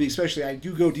like a movie, especially, I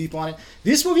do go deep on it.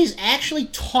 This movie is actually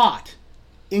taught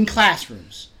in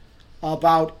classrooms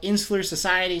about insular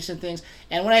societies and things.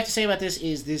 And what I have to say about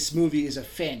this movie is a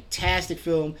fantastic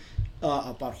film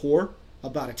about horror,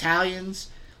 about Italians,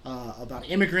 about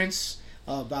immigrants,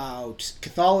 about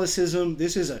Catholicism.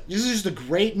 This is just a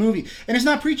great movie, and it's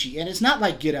not preachy, and it's not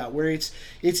like Get Out, where it's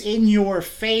in your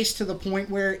face to the point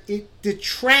where it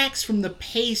detracts from the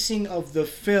pacing of the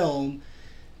film.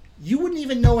 You wouldn't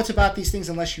even know it's about these things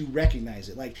unless you recognize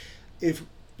it. Like, if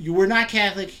you were not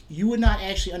Catholic, you would not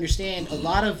actually understand a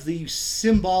lot of the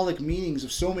symbolic meanings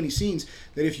of so many scenes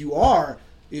that if you are,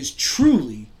 is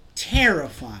truly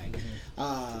terrifying.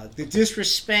 The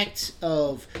disrespect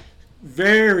of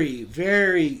very,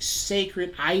 very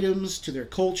sacred items to their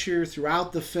culture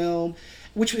throughout the film,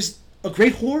 which was a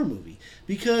great horror movie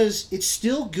because it's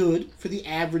still good for the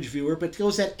average viewer, but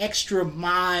goes that extra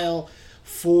mile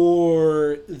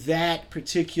for that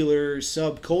particular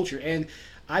subculture. And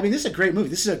I mean, this is a great movie.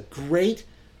 This is a great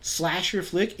slasher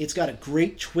flick. It's got a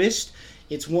great twist.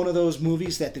 It's one of those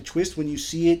movies that the twist, when you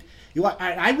see it,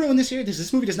 I ruined this here.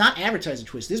 This movie does not advertise a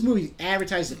twist. This movie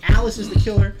advertises that Alice is the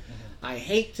killer. I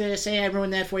hate to say I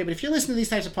ruined that for you, but if you're listening to these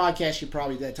types of podcasts, you're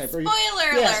probably that type. Spoiler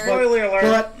alert. Spoiler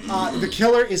alert. But the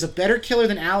killer is a better killer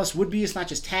than Alice would be. It's not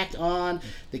just tacked on.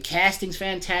 The casting's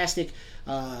fantastic.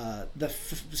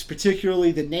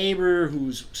 Particularly the neighbor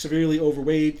who's severely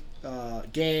overweight,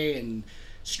 gay, and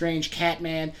strange cat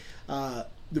man. The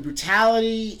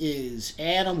brutality is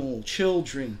animal,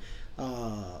 children,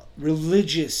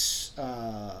 religious.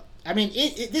 I mean,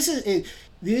 this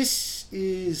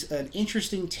is an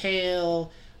interesting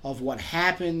tale of what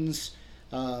happens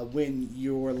when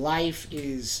your life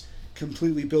is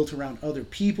completely built around other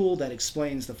people. That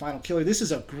explains the final killer. This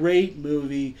is a great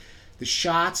movie. The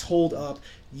shots hold up.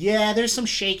 Yeah, there's some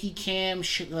shaky cam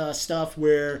stuff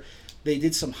where they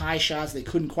did some high shots. They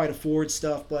couldn't quite afford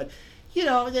stuff, but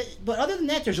but other than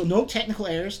that, there's no technical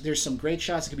errors. There's some great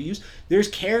shots that can be used. There's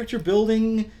character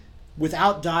building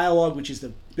without dialogue, which is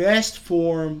the best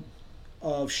form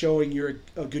of showing you're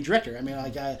a good director. I mean,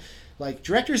 like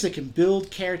directors that can build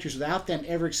characters without them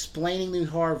ever explaining the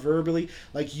horror verbally.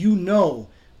 Like,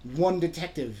 one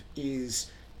detective is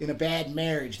in a bad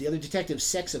marriage, the other detective's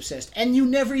sex obsessed, and you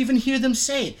never even hear them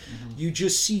say it. Mm-hmm. You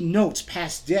just see notes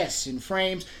past desks in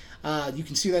frames. You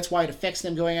can see that's why it affects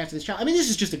them going after this child. I mean, this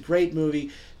is just a great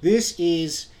movie. This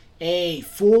is a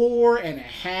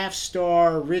 4.5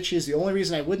 star riches. The only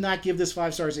reason I would not give this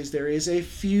 5 stars is there is a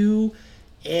few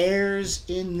errors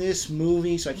in this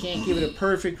movie, so I can't give it a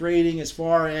perfect rating as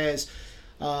far as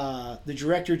the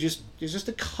director there's just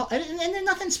and they're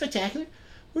nothing spectacular.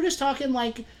 We're just talking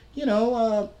like,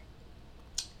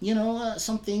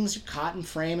 some things are caught in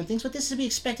frame and things, but this is to be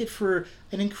expected for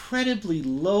an incredibly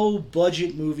low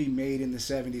budget movie made in the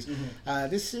 70s. Mm-hmm.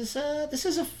 This is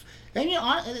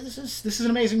an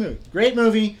amazing movie. Great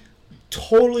movie.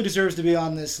 Totally deserves to be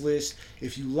on this list.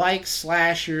 If you like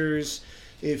slashers,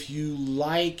 if you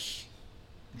like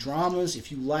dramas,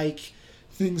 if you like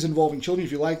things involving children,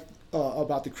 if you like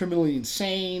about the criminally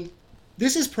insane,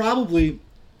 this is probably,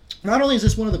 not only is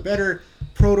this one of the better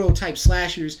prototype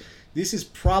slashers, this is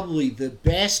probably the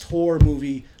best horror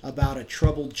movie about a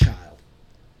troubled child.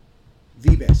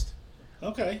 The best.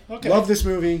 Okay. Love this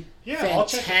movie. Yeah,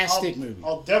 fantastic movie.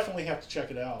 I'll definitely have to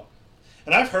check it out.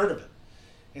 And I've heard of it.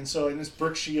 And so, and it's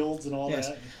Brooke Shields and all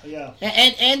that. Yeah.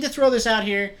 And to throw this out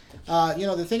here,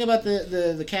 the thing about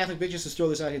the Catholic bitches, to throw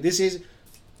this out here, this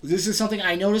is something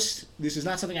I noticed. This is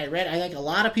not something I read. I think a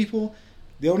lot of people,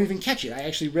 they don't even catch it. I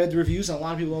actually read the reviews, and a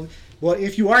lot of people don't. Well,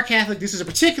 if you are Catholic, this is a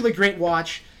particularly great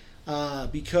watch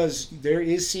because there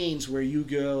is scenes where you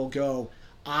go,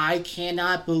 I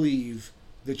cannot believe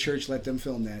the church let them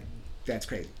film that. That's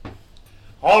crazy.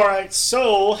 All right,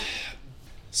 so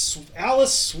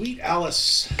Alice, Sweet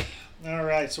Alice. All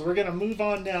right, so we're going to move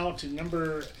on now to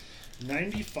number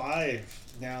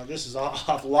 95. Now, this is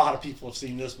a lot of people have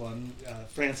seen this one.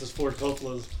 Francis Ford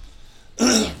Coppola's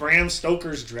Bram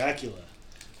Stoker's Dracula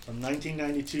from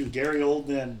 1992. Gary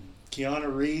Oldman,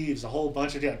 Keanu Reeves, a whole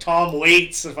bunch of Tom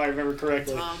Waits, if I remember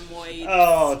correctly. Tom Waits.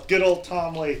 Oh, good old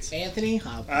Tom Waits. Anthony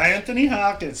Hopkins. Anthony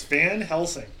Hopkins, Van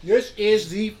Helsing. This is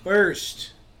the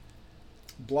first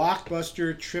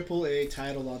blockbuster AAA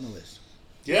title on the list.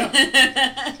 Yeah.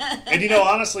 And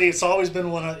honestly, it's always been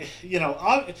one of,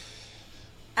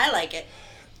 I like it.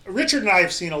 Richard and I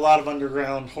have seen a lot of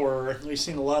underground horror. We've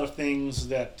seen a lot of things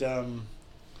that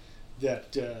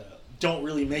don't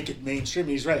really make it mainstream.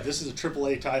 He's right. This is a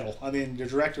AAA title. I mean, the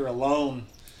director alone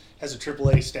has a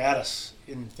AAA status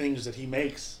in things that he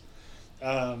makes.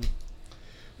 When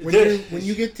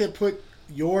you get to put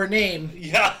your name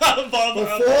before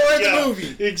the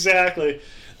movie. Exactly.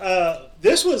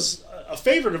 This was a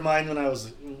favorite of mine when I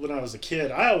was a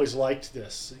kid. I always liked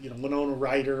this. Winona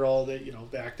Ryder, all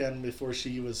that. Back then, before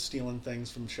she was stealing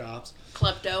things from shops.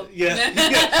 Klepto. Yeah.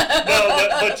 No,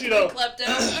 but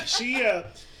Klepto. She.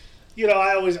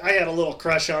 I had a little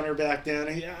crush on her back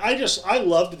then. I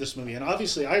loved this movie, and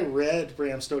obviously I read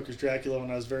Bram Stoker's Dracula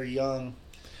when I was very young.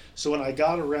 So when I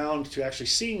got around to actually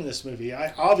seeing this movie,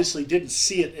 I obviously didn't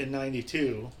see it in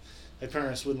 '92. My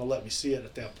parents wouldn't have let me see it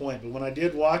at that point. But when I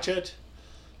did watch it,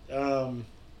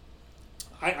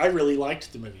 I really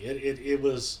liked the movie.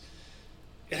 It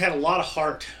had a lot of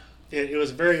heart. It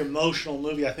was a very emotional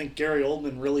movie. I think Gary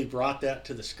Oldman really brought that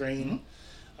to the screen.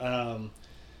 Mm-hmm.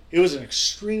 It was an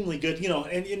extremely good,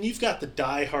 and you've got the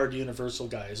die-hard Universal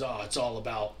guys. Oh, it's all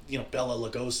about, Bela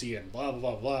Lugosi and blah,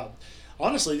 blah, blah.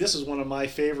 Honestly, this is one of my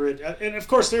favorite, and of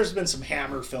course there's been some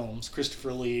Hammer films,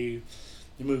 Christopher Lee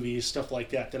movies, stuff like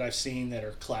that I've seen that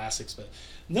are classics, but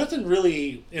nothing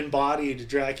really embodied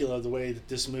Dracula the way that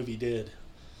this movie did,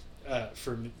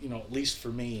 for, at least for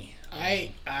me.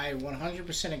 I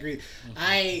 100% agree. Mm-hmm.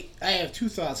 I have two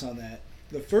thoughts on that.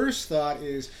 The first thought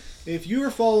is, if you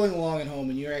were following along at home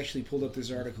and you actually pulled up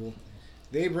this article,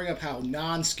 they bring up how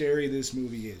non-scary this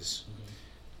movie is.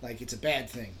 Mm-hmm. Like, it's a bad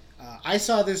thing. I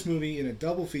saw this movie in a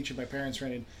double feature my parents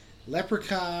rented,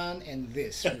 Leprechaun and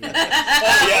this movie.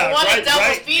 What a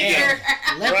double feature!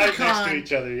 Leprechaun right next to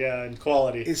each other, in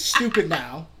quality. Is stupid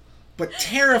now, but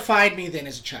terrified me then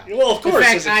as a child. Well, of course, in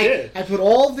fact, as a kid. I put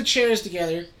all of the chairs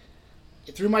together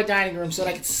through my dining room so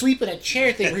that I could sleep in a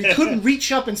chair thing where you couldn't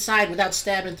reach up inside without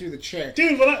stabbing through the chair.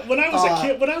 Dude, when I was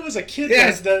a kid,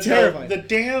 yeah, the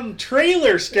damn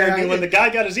trailer scared me when the guy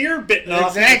got his ear bitten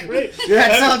off. Exactly.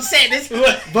 That's what I'm saying.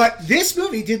 But this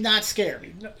movie did not scare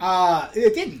me.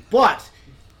 It didn't. But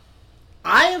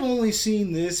I have only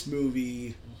seen this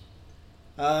movie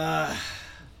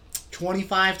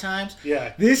 25 times.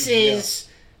 Yeah. This is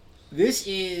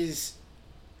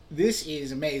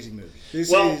an amazing movie.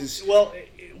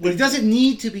 But it doesn't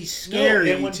need to be scary.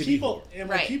 No, and when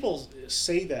Right. people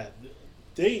say that,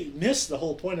 they miss the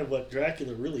whole point of what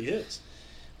Dracula really is.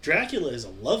 Dracula is a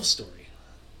love story.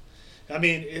 I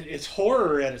mean, it's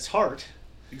horror at its heart.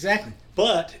 Exactly.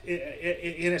 But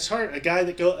in its heart, a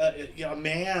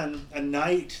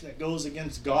knight that goes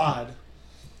against God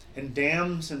and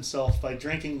damns himself by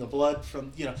drinking the blood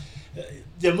from,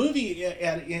 the movie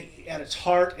at its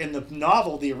heart, and the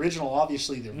novel, the original,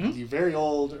 obviously the very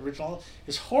old original,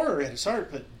 is horror at its heart,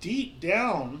 but deep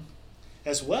down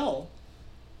as well,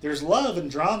 there's love and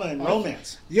drama and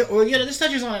romance. Yeah, well, this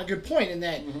touches on a good point in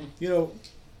that, well,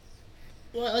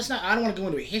 I don't want to go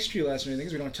into a history lesson or anything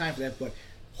because we don't have time for that, but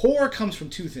horror comes from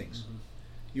two things. Mm-hmm.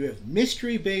 You have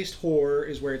mystery-based horror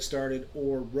is where it started,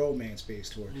 or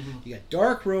romance-based horror. Mm-hmm. You got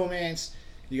dark romance,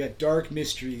 you got dark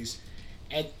mysteries,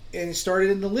 and it started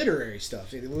in the literary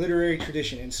stuff, the literary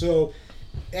tradition. And so,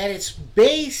 at its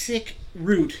basic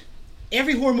root,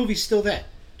 every horror movie's still that.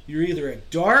 You're either a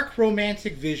dark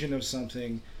romantic vision of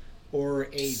something, or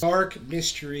a dark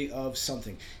mystery of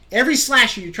something. Every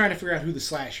slasher, you're trying to figure out who the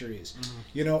slasher is.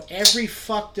 Mm-hmm. Every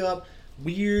fucked up,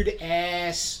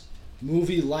 weird-ass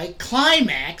movie like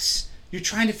Climax, you're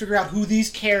trying to figure out who these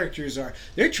characters are.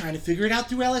 They're trying to figure it out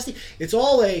through LSD. It's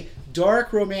all a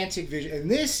dark romantic vision, and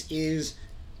this is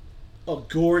a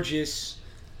gorgeous,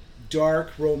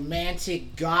 dark,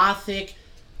 romantic, gothic,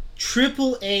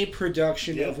 AAA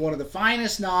production of one of the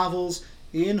finest novels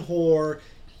in horror.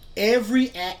 Every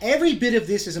bit of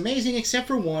this is amazing except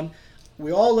for one.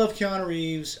 We all love Keanu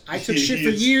Reeves. I took shit for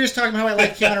years talking about how I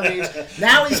like Keanu Reeves.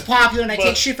 Now he's popular, and I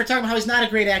take shit for talking about how he's not a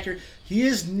great actor. He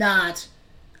is not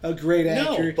a great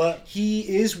actor. No, but he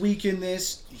is weak in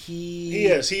this. He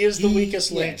is. He is the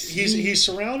weakest link. Yes, he's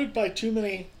surrounded by too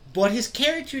many. But his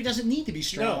character doesn't need to be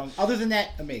strong. No. Other than that,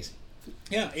 amazing.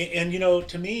 Yeah, and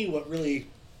to me, what really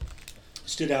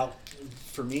stood out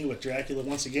for me with Dracula,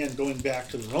 once again, going back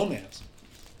to the romance,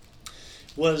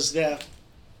 was that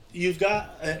you've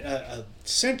got a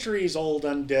centuries-old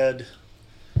undead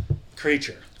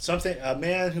creature. A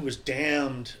man who was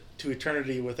damned to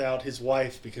eternity without his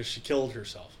wife because she killed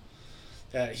herself.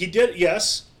 He did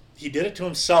it to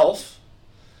himself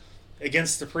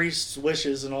against the priest's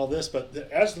wishes and all this, but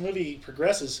as the movie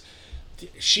progresses,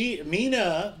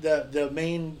 Mina, the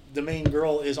main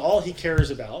girl, is all he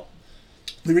cares about.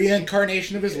 The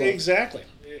reincarnation of his love. Exactly.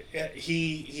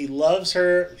 He loves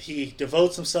her. He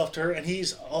devotes himself to her, and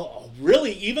he's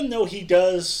really, even though he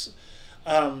does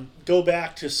go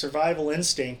back to survival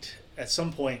instinct at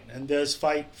some point and does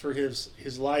fight for his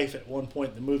life at one point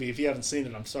in the movie. If you haven't seen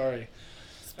it, I'm sorry.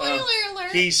 Spoiler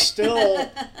alert.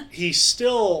 He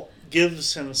still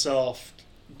gives himself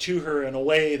to her in a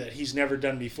way that he's never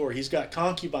done before. He's got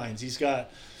concubines. He's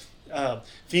got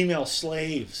female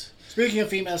slaves. Speaking of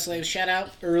female slaves, shout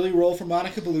out early role for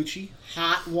Monica Bellucci,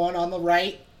 hot one on the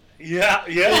right. Yeah.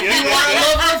 You want to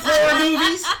love her for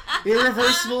movies,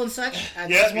 Irreversible and such.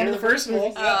 That's one of the first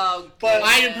movies. Oh, but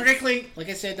I particularly, like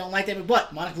I said, don't like that,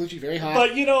 but Monica Bellucci very hot.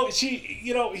 But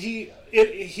he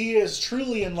is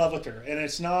truly in love with her, and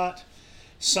it's not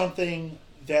something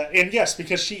that. And yes,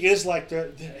 because she is like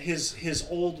his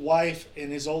old wife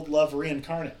and his old love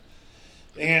reincarnate,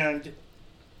 and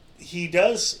he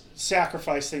does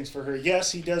sacrifice things for her.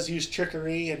 Yes, he does use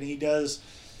trickery, and he does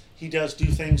do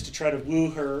things to try to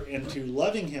woo her into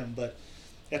loving him, but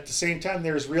at the same time,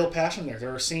 there's real passion there.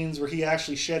 There are scenes where he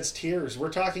actually sheds tears.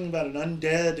 We're talking about an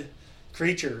undead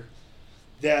creature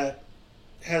that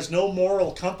has no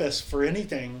moral compass for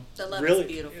anything. The love really,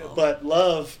 is beautiful. But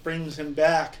love brings him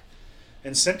back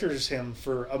and centers him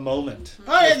for a moment.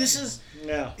 Oh yeah, this is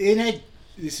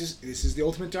the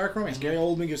ultimate dark romance. Mm-hmm. Gary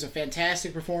Oldman gives a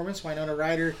fantastic performance. Winona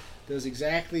Ryder does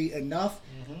exactly enough,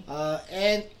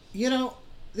 and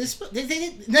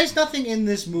there's nothing in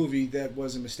this movie that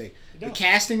was a mistake. No. The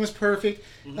casting was perfect.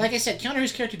 Like I said, Keanu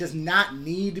Reeves' character does not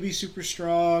need to be super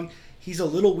strong. He's a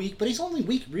little weak, but he's only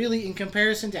weak really in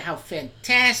comparison to how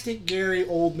fantastic Gary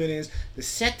Oldman is. The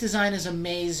set design is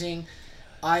amazing.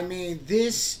 I mean,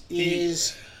 this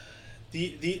is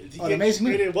an amazing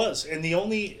movie. It was, and the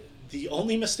only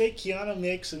mistake Keanu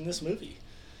makes in this movie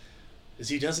is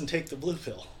he doesn't take the blue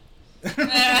pill. The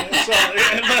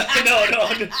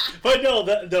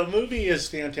movie is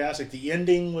fantastic. The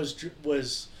ending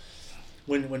was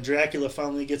when Dracula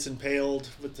finally gets impaled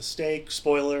with the stake.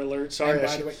 Spoiler alert. Sorry. And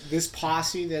by the way, this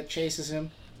posse that chases him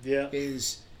Yeah.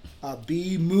 is a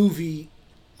B movie.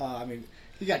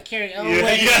 You got Carrie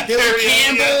Elway, Yeah, Bill Carrie,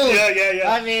 Campbell.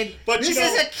 yeah. I mean, But this you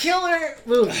know- is a killer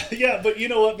movie. Yeah, but you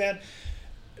know what, man?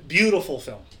 Beautiful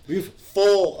film. Beautiful.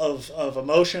 Full of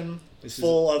emotion. This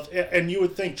And you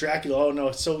would think Dracula, oh no,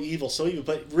 it's so evil.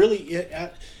 But really,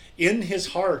 in his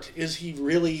heart, is he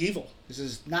really evil? This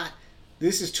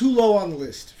is too low on the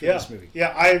list for this movie.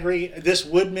 Yeah, I agree. This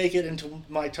would make it into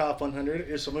my top 100.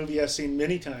 It's a movie I've seen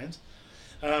many times.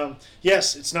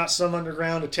 Yes, it's not some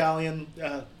underground Italian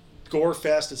gore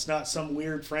fest. It's not some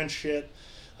weird French shit.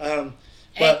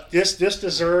 But this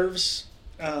deserves.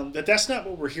 That's not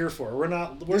what we're here for. We're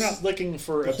not looking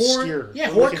for obscure.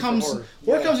 Horror comes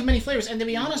in many flavors. And to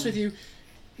be honest with you,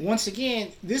 once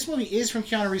again, this movie is from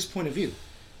Keanu Reeves' point of view.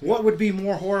 What would be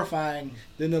more horrifying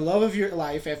than the love of your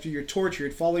life after you're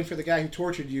tortured, falling for the guy who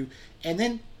tortured you, and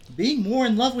then being more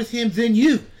in love with him than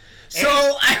you? So,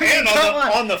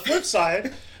 on the flip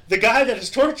side, the guy that is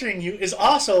torturing you is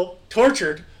also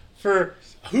tortured for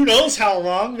who knows how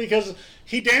long because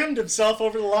he damned himself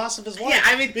over the loss of his wife. Yeah,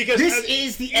 I mean, this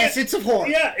is the essence of horror.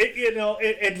 Yeah,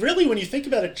 it really, when you think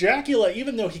about it, Dracula,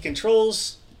 even though he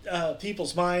controls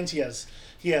people's minds,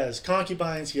 he has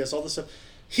concubines, he has all this stuff,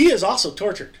 he is also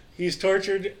tortured. He's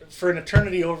tortured for an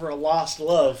eternity over a lost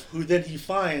love, who then he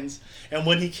finds, and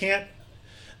when he can't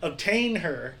obtain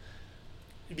her,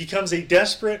 he becomes a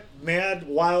desperate, mad,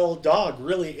 wild dog,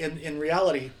 really, in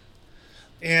reality.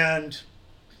 And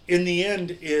in the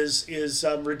end is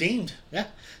redeemed. Yeah,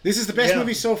 this is the best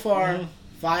movie so far.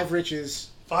 5 Riches.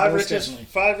 Five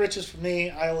Riches for me.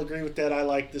 I'll agree with that. I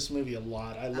like this movie a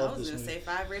lot. I love this movie. I was going to say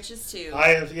 5 Riches too. I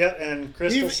have, and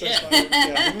Crystal says 5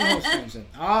 Riches. Yeah.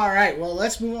 All right, well,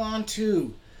 let's move on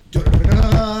to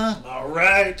All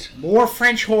right. more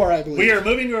French horror, I believe. We are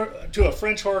moving to a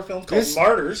French horror film called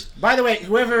Martyrs. By the way,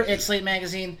 whoever at Slate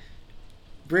Magazine,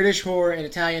 British horror and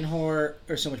Italian horror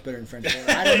are so much better than French horror.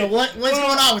 I don't know what's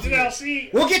going on with you.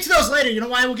 We'll get to those later. You know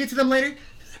why we'll get to them later? They're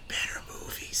better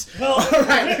movies. Well,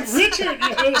 Richard,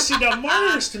 now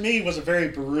Martyrs to me was a very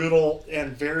brutal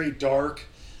and very dark,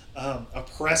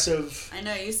 oppressive. I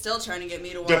know, you're still trying to get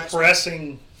me to watch.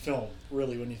 Depressing film,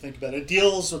 really, when you think about it. It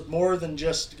deals with more than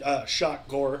just shock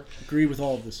gore. Agree with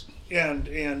all of this. And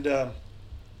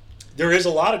there is a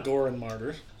lot of gore in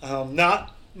Martyrs.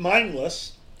 Not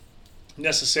mindless.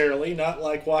 necessarily. Not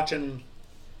like watching,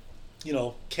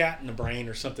 Cat in the Brain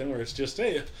or something where it's just,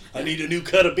 hey, I need a new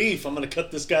cut of beef. I'm going to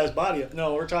cut this guy's body up.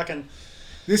 No, we're talking...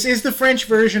 This is the French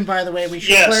version, by the way. We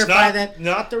should clarify that.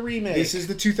 Not the remake. This is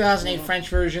the 2008 French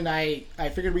version. I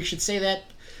figured we should say that.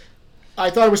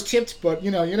 I thought it was tipped, but, you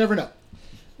never know.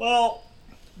 Well,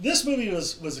 this movie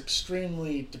was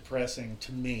extremely depressing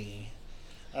to me.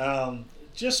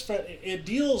 It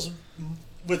deals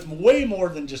with way more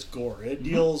than just gore. It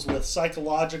deals with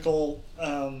psychological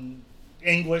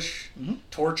anguish,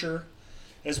 torture,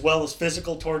 as well as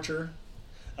physical torture,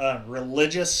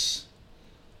 religious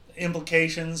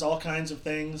implications, all kinds of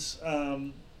things.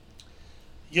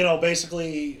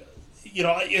 Basically,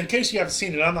 in case you haven't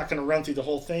seen it, I'm not going to run through the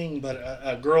whole thing, but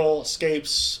a girl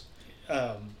escapes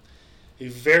a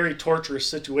very torturous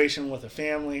situation with a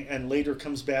family and later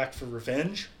comes back for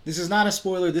revenge. This is not a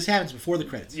spoiler. This happens before the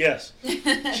credits. Yes.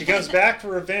 She comes back for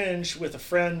revenge with a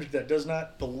friend that does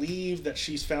not believe that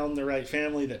she's found the right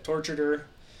family that tortured her.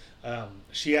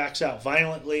 She acts out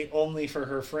violently only for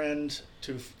her friend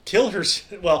to kill her.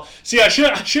 Well, see, I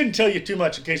shouldn't tell you too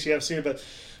much in case you haven't seen it,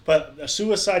 but a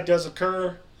suicide does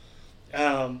occur.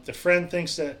 The friend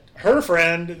thinks that her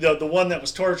friend, the one that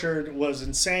was tortured, was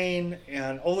insane,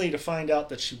 and only to find out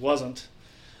that she wasn't,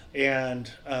 and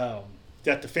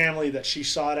that the family that she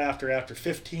sought after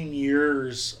 15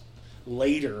 years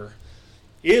later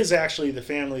is actually the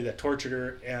family that tortured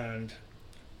her, and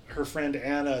her friend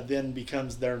Anna then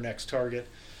becomes their next target.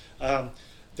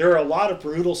 There are a lot of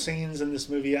brutal scenes in this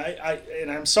movie.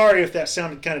 And I'm sorry if that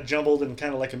sounded kind of jumbled and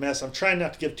kind of like a mess. I'm trying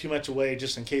not to give too much away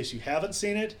just in case you haven't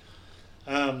seen it.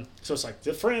 So it's like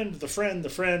the friend.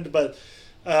 But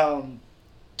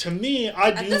to me,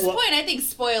 At this point, I think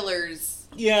spoilers.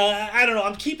 Yeah, I don't know.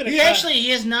 I'm keeping it. He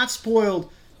has not spoiled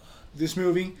this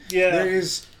movie. Yeah. There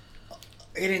is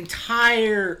an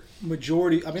entire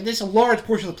majority. I mean, there's a large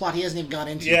portion of the plot he hasn't even got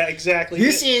into. Yeah, exactly.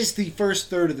 This is the first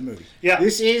third of the movie. Yeah.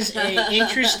 This is an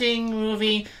interesting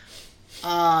movie.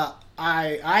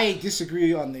 I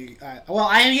disagree on the...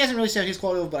 he hasn't really said his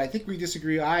quality, but I think we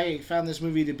disagree. I found this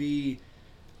movie to be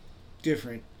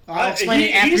different. I'll explain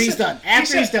it after he's done.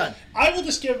 He's done. I will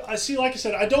just give... like I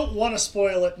said, I don't want to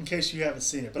spoil it in case you haven't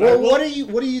seen it. But what do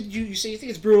you say? You think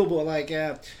it's brutal, but like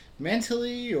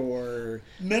mentally or...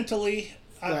 Mentally...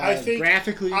 I think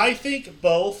graphically, I think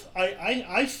both.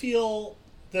 I feel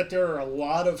that there are a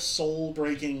lot of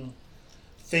soul-breaking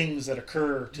things that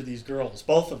occur to these girls,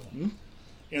 both of them,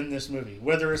 in this movie.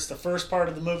 Whether it's the first part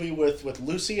of the movie with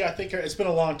Lucy, I think it's been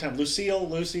a long time. Lucy,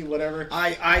 whatever.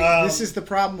 This is the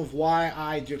problem of why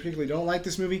I particularly don't like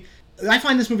this movie. I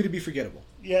find this movie to be forgettable.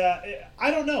 Yeah,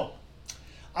 I don't know.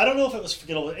 I don't know if it was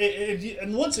forgettable.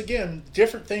 And once again,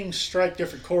 different things strike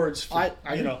different chords. I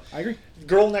agree.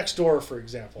 Girl Next Door, for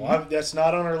example. That's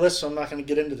not on our list, so I'm not going to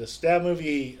get into this. That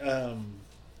movie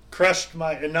crushed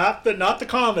my... And not the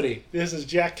comedy. This is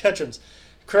Jack Ketchum's.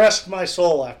 Crushed my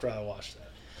soul after I watched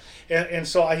that. And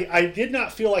so I did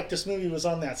not feel like this movie was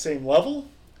on that same level.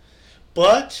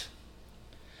 But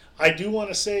I do want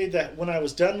to say that when I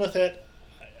was done with it,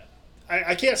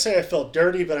 I can't say I felt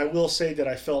dirty, but I will say that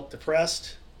I felt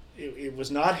depressed. It was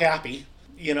not happy.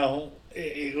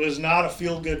 It was not a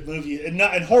feel-good movie. And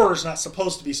horror's not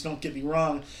supposed to be, so don't get me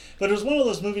wrong. But it was one of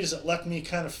those movies that left me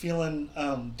kind of feeling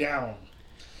down.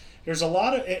 There's a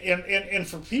lot of... And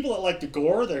for people that like the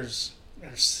gore, there's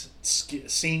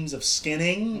scenes of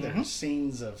skinning. There's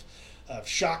scenes of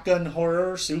shotgun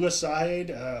horror,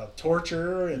 suicide,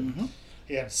 torture, and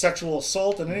sexual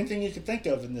assault, and anything you could think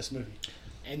of in this movie.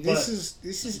 And this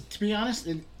is to be honest,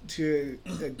 to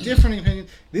a different opinion,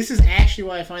 this is actually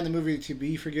why I find the movie to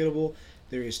be forgettable.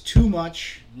 There is too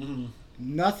much,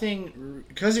 nothing,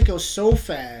 because it goes so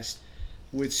fast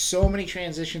with so many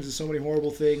transitions and so many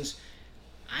horrible things.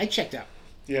 I checked out.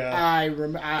 Yeah,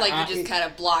 you just kind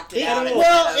of blocked it out.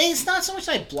 Well, it's not so much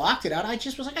that I blocked it out. I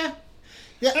just was like,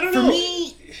 Yeah, I don't know. For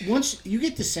me, once you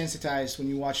get desensitized when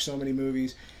you watch so many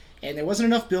movies, and there wasn't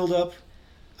enough build-up.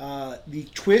 The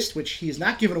twist, which he has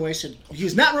not given away, so he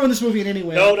has not ruined this movie in any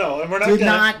way. No, and we're not did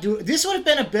not do. This would have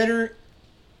been a better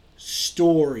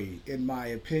story, in my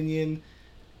opinion,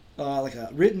 like a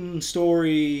written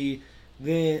story,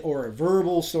 or a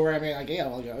verbal story. I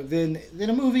mean, than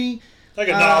a movie, like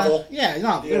a novel. Yeah,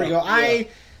 novel. There we go. Yeah.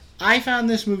 I found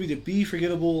this movie to be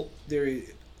forgettable.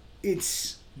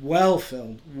 It's well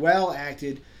filmed, well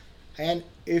acted. And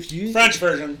if you French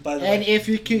version, by the way, and if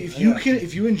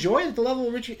you enjoy it at the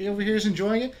level Richard over here is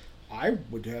enjoying it, I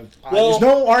would have. There's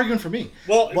no argument for me.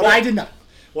 But I did not.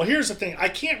 Well, here's the thing: I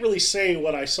can't really say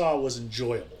what I saw was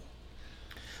enjoyable.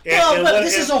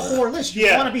 This is a horror list. You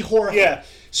want to be horrified. Yeah.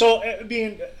 So, I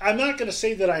mean, I'm not going to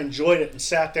say that I enjoyed it and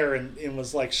sat there and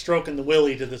was like stroking the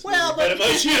willy to this movie. You know what I mean?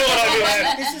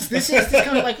 This is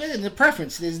kind of like the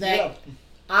preference is that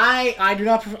I do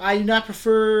not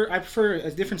prefer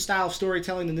a different style of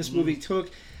storytelling than this movie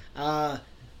took.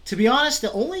 To be honest,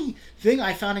 the only thing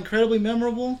I found incredibly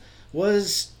memorable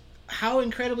was how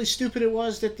incredibly stupid it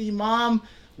was that the mom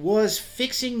was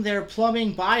fixing their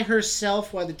plumbing by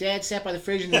herself while the dad sat by the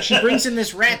fridge, and then she brings in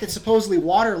this rat that's supposedly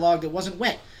waterlogged that wasn't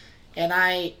wet. And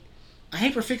I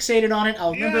hyper fixated on it.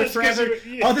 I'll remember it forever.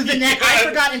 Other than that, I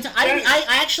forgot.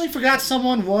 I actually forgot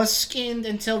someone was skinned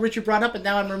until Richard brought up, and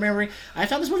now I'm remembering. I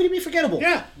found this movie to be forgettable.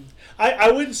 Yeah.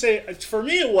 I wouldn't say, for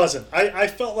me it wasn't. I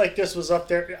felt like this was up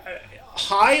there.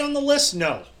 High on the list?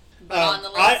 No. On the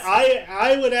list.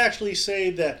 I would actually say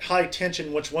that High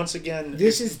Tension, which once again...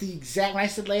 This is the exact... When I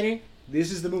said later, this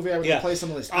is the movie I would place on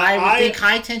the list. I would think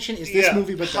High Tension is this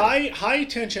movie, but better. High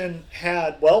Tension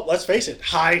had... Well, let's face it.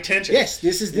 High Tension. Yes,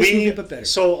 this is this movie, but better.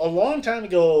 So, a long time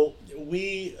ago,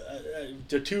 we...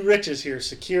 the two Riches here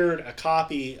secured a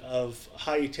copy of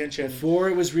High Tension before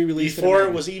it was re-released. Before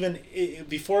it was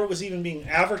even being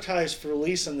advertised for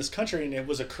release in this country, and it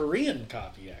was a Korean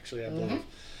copy, actually, I believe.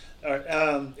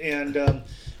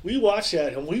 We watched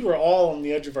that, and we were all on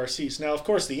the edge of our seats. Now, of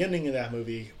course, the ending of that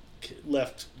movie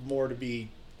left more to be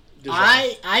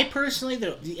desired. I personally,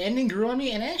 the ending grew on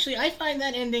me, and actually, I find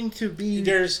that ending to be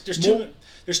there's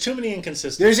too many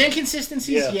inconsistencies. There's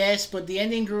inconsistencies, yes, but the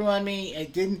ending grew on me.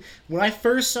 It didn't. When I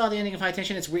first saw the ending of High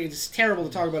Tension, it's weird. It's terrible to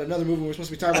talk about another movie we're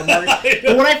supposed to be talking about.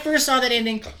 But when I first saw that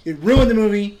ending, it ruined the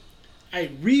movie.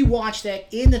 I rewatched that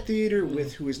in the theater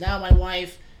with who is now my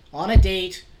wife on a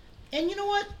date. And you know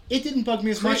what? It didn't bug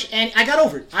me as much, and I got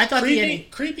over it. I thought the ending...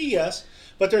 Creepy, yes,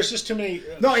 but there's just too many...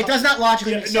 no, it does not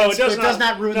logically make sense. No, it does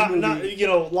not ruin the movie.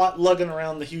 Lugging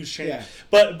around the huge chain. Yeah.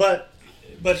 But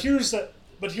here's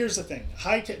the thing.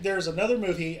 There's another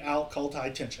movie out called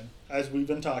High Tension, as we've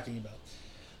been talking about.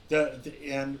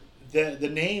 The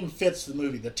name fits the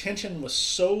movie. The tension was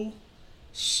so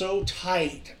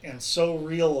tight and so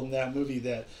real in that movie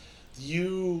that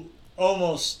you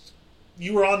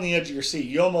were on the edge of your seat.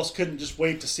 You almost couldn't just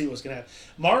wait to see what was going to happen.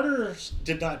 Martyrs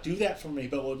did not do that for me,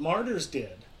 but what Martyrs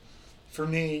did for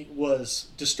me was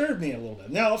disturb me a little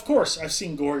bit. Now, of course, I've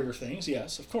seen gorier things.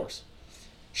 Yes, of course.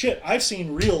 Shit, I've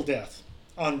seen real death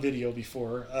on video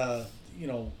before,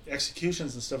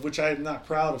 executions and stuff, which I am not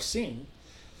proud of seeing.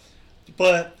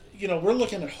 But, we're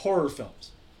looking at horror films.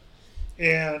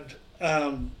 And,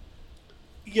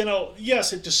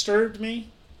 yes, it disturbed me.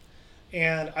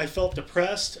 And I felt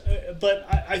depressed, but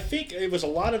I think it was a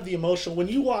lot of the emotional. When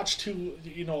you watch a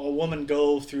woman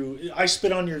go through, I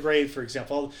Spit on Your Grave, for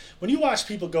example. When you watch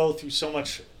people go through so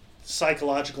much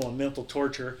psychological and mental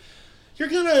torture, you're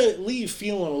gonna leave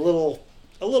feeling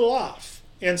a little off.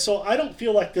 And so I don't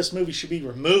feel like this movie should be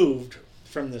removed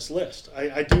from this list.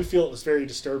 I do feel it was very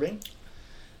disturbing.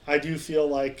 I do feel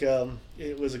like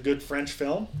it was a good French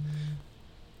film.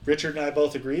 Richard and I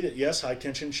both agree that yes, High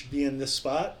Tension should be in this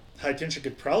spot. High Tension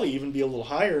could probably even be a little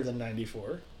higher than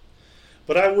 94,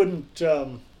 but I wouldn't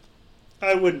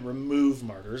remove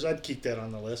Martyrs. I'd keep that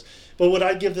on the list. But would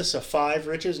I give this a 5,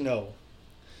 Riches? No.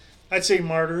 I'd say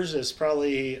Martyrs is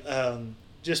probably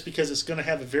just because it's going to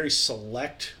have a very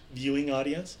select viewing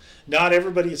audience. Not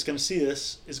everybody that's going to see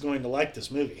this is going to like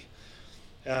this movie.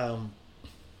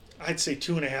 I'd say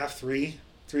 2.5,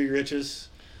 3 Riches.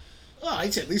 Oh,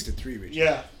 I'd say at least a 3, Riches.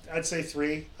 Yeah. I'd say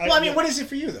 3. Well, what is it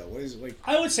for you, though? What is it like?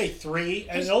 I would say 3.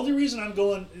 And the only reason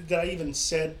that I even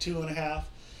said 2.5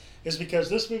 is because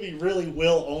this movie really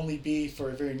will only be for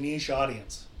a very niche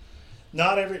audience.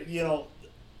 Not every,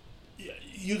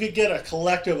 you could get a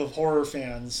collective of horror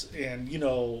fans, and,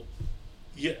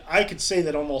 I could say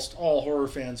that almost all horror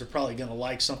fans are probably going to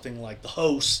like something like The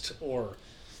Host or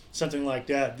something like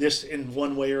that, this in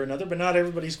one way or another, but not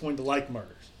everybody's going to like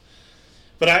Martyrs.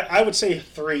 But I would say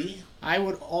 3. I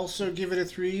would also give it a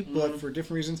 3, but for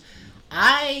different reasons.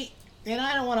 I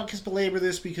don't want to belabor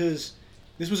this because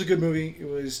this was a good movie.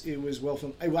 It was well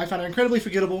filmed. I found it incredibly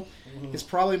forgettable. Mm-hmm. It's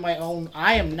probably my own.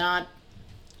 I am not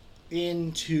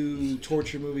into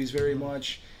torture movies very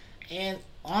much, and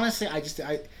honestly,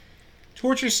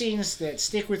 torture scenes that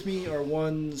stick with me are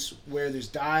ones where there's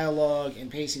dialogue and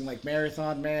pacing, like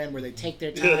Marathon Man, where they take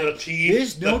their time.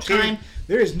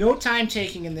 There is no time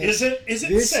taking in this. Is it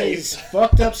this safe? Is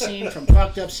fucked up scene from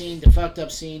fucked up scene to fucked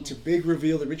up scene to big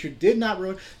reveal that Richard did not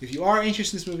ruin. If you are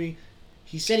interested in this movie,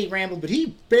 he said he rambled, but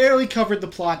he barely covered the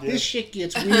plot. Yeah. This shit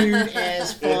gets weird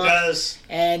as fuck. It does.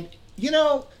 And,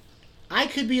 I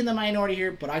could be in the minority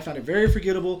here, but I found it very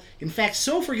forgettable. In fact,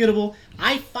 so forgettable,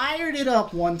 I fired it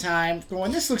up one time,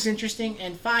 going, this looks interesting,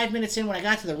 and 5 minutes in, when I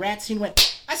got to the rat scene,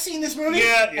 went, I seen this movie.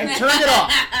 Yeah, And yeah. turned it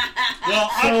off. Well,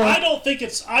 I don't think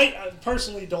it's. I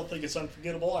personally don't think it's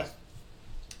unforgettable. I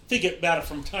think about it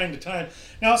from time to time.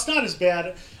 Now it's not as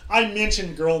bad. I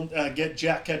mentioned get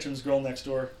Jack Ketchum's Girl Next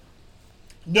Door.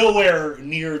 Nowhere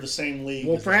near the same league.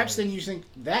 Well, as perhaps that then you think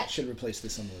that should replace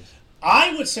this on the list.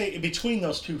 I would say between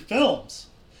those two films,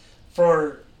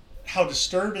 for how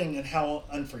disturbing and how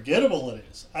unforgettable it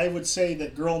is, I would say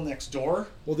that Girl Next Door.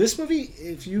 Well, this movie,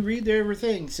 if you read their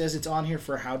thing, says it's on here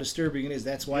for how disturbing it is.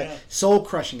 That's why Yeah. soul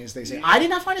crushing, as they say. I did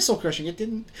not find it soul crushing. It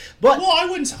didn't. But Well, I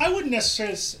wouldn't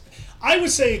necessarily. I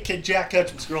would say Jack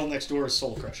Ketchum's Girl Next Door is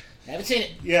soul crushing. I haven't seen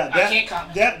it. Yeah, I can't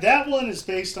comment. that one is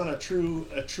based on a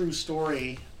true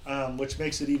story, which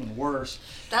makes it even worse.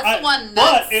 That's the one.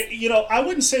 But I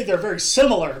wouldn't say they're very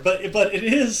similar, but it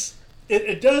is.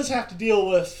 It does have to deal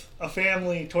with a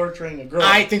family torturing a girl.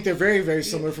 I think they're very, very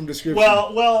similar from description.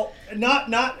 Well, not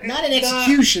in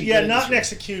execution, Yeah, but in not in description.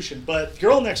 execution. But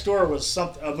Girl Next Door was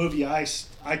a movie I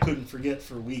couldn't forget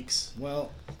for weeks.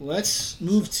 Well, let's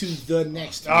move to the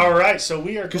next one. All right, so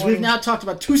we are Because going. we've now talked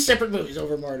about two separate movies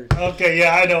over Martyr. Okay,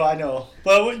 yeah, I know,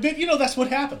 but that's what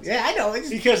happens. Yeah, I know.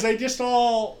 Because they just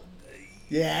all.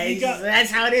 That's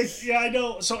how it is. Yeah, I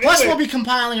know. So Plus, anyway, we'll be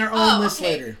compiling our own list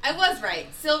later. I was right.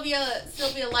 Sylvia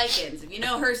Likens. If you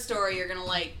know her story, you're gonna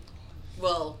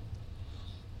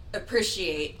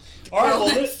appreciate All right, Girl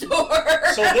well, Next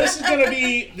Door. so this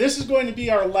is going to be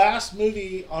our last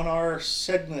movie on our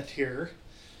segment here,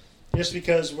 just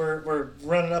because we're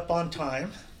running up on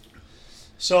time.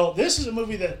 So this is a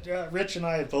movie that Rich and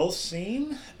I have both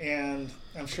seen, and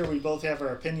I'm sure we both have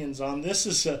our opinions on. This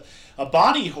is a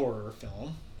body horror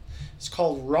film. It's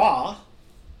called Raw.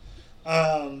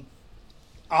 I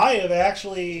have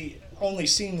actually only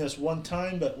seen this one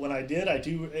time, but when I did, I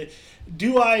do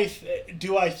I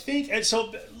think, and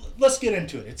so let's get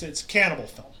into it. It's a cannibal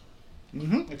film.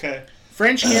 Mm-hmm. Okay.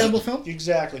 French cannibal film.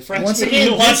 Exactly. French. Once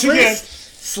again,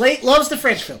 Slate loves the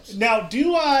French films. Now,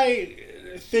 do I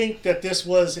think that this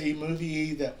was a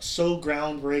movie that was so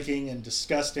groundbreaking and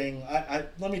disgusting?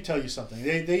 Let me tell you something.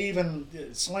 They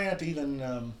even Slant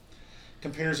even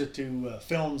compares it to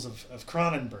films of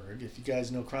Cronenberg. If you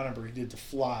guys know Cronenberg, he did The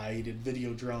Fly, he did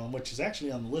Videodrome, which is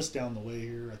actually on the list down the way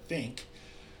here, I think.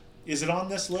 Is it on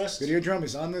this list? Videodrome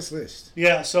is on this list.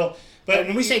 Yeah. So, but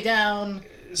when we say down,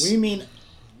 we mean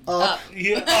up.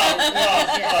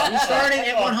 Yeah, We started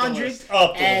at 100,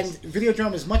 up the and list.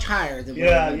 Videodrome is much higher than.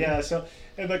 Yeah. So,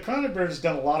 but Cronenberg's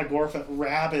done a lot of gore films,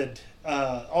 Rabid,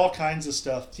 all kinds of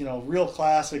stuff. Real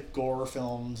classic gore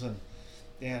films,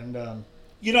 and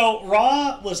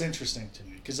Raw was interesting to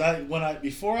me because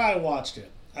before I watched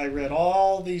it, I read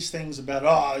all these things about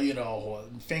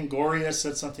Fangoria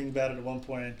said something about it at one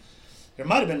point. There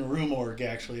might have been Rumorg,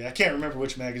 actually. I can't remember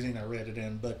which magazine I read it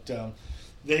in, but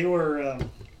they were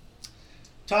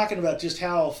talking about just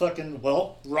how fucking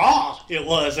raw it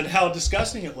was and how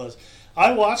disgusting it was.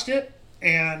 I watched it,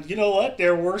 and you know what?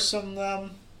 There were some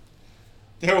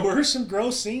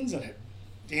gross scenes in it.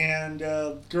 And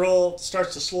girl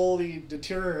starts to slowly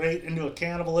deteriorate into a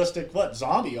cannibalistic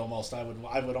zombie almost. I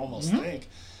would almost think.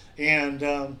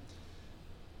 And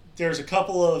there's a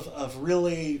couple of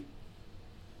really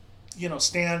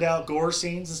standout gore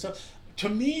scenes and stuff. To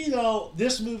me, though,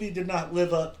 this movie did not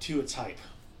live up to its hype.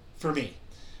 For me,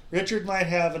 Richard might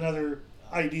have another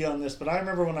idea on this, but I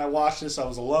remember when I watched this, I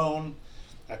was alone.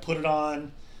 I put it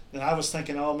on, and I was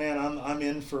thinking, "Oh man, I'm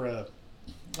in for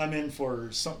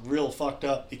something real fucked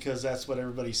up," because that's what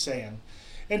everybody's saying.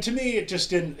 And to me, it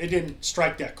didn't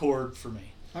strike that chord for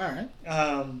me. All right.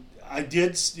 I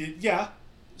did,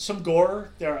 some gore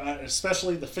there,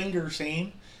 especially the finger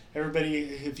scene. Everybody,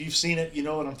 if you've seen it, you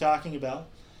know what I'm talking about.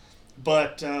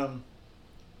 But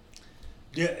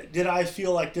did I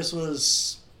feel like this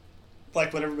was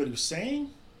like what everybody was saying?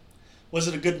 Was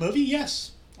it a good movie?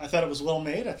 Yes. I thought it was well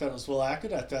made. I thought it was well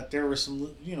acted. I thought there were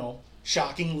some,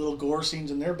 shocking little gore scenes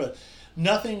in there, but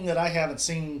nothing that I haven't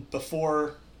seen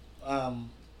before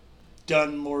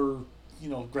done more,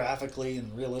 graphically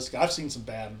and realistic. I've seen some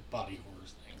bad body horror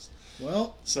things.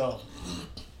 Well, so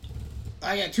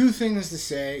I got two things to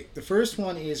say. The first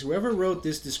one is whoever wrote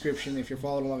this description, if you're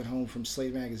following along at home from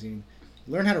Slate Magazine,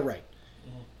 learn how to write.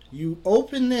 You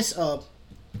open this up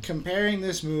comparing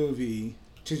this movie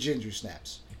to Ginger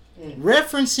Snaps,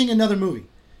 referencing another movie.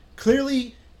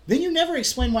 Clearly, then you never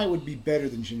explain why it would be better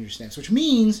than Ginger Snaps, which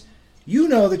means you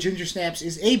know that Ginger Snaps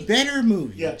is a better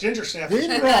movie. Yeah, Ginger Snaps.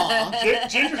 Than Raw.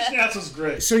 Ginger Snaps was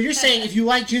great. So you're saying if you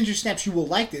like Ginger Snaps, you will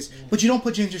like this, but you don't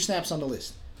put Ginger Snaps on the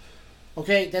list.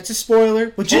 Okay, that's a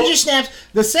spoiler. But Ginger Snaps,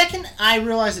 the second I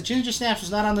realized that Ginger Snaps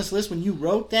was not on this list when you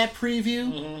wrote that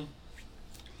preview,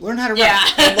 Learn how to Yeah.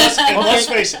 rap.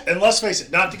 And let's face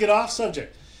it, not to get off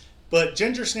subject, but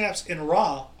ginger snaps in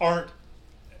Raw aren't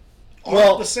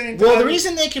the same. Well, the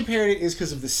reason they compared it is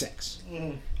because of the sex.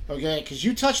 Mm. Okay, because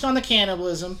you touched on the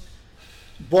cannibalism,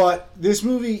 but this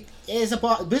movie is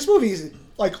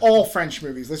like all French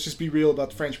movies. Let's just be real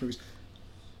about the French movies.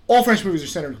 All French movies are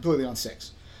centered completely on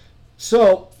sex.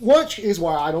 So, which is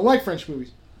why I don't like French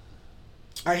movies.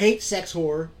 I hate sex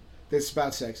horror that's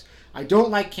about sex. I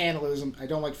don't like cannibalism. I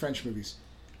don't like French movies.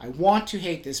 I want to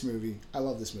hate this movie. I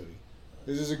love this movie.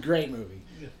 This is a great movie.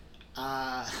 Yeah.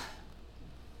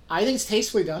 I think it's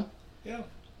tastefully done. Yeah.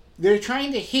 They're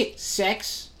trying to hit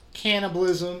sex,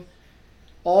 cannibalism,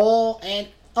 all and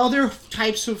other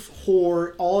types of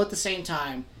horror all at the same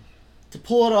time to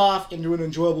pull it off into an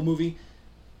enjoyable movie.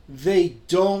 They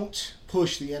don't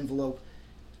push the envelope.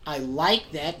 I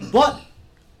like that, but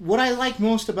what I like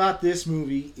most about this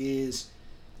movie is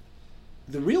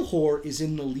the real horror is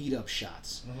in the lead-up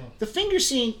shots. Mm-hmm. The finger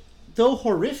scene, though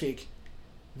horrific,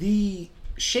 the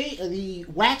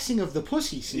waxing of the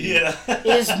pussy scene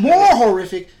is more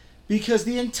horrific because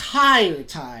the entire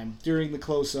time during the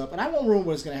close-up, and I won't ruin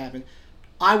what's going to happen,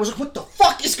 I was like, what the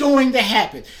fuck is going to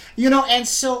happen? You know, and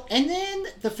then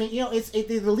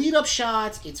the lead-up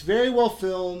shots, it's very well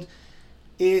filmed.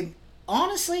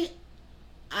 Honestly,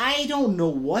 I don't know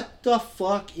what the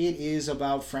fuck it is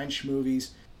about French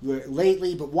movies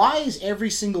lately, but why is every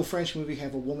single French movie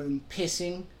have a woman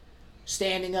pissing,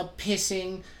 standing up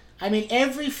pissing? I mean,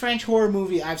 every French horror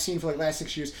movie I've seen for like the last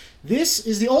 6 years, this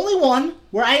is the only one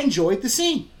where I enjoyed the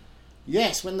scene.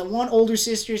 Yes, when the one older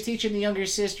sister is teaching the younger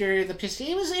sister the piss,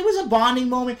 it was a bonding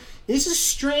moment. It's a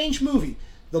strange movie.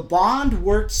 The bond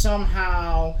worked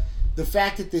somehow. The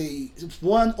fact that the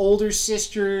one older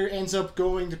sister ends up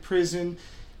going to prison.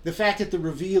 The fact that the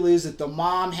reveal is that the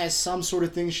mom has some sort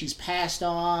of thing she's passed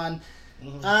on.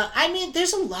 Mm-hmm. I mean,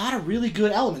 there's a lot of really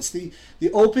good elements. The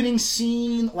opening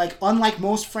scene, like unlike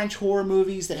most French horror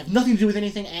movies that have nothing to do with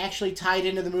anything actually tied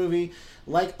into the movie,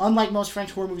 unlike most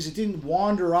French horror movies, it didn't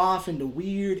wander off into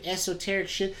weird esoteric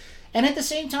shit. And at the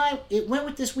same time, it went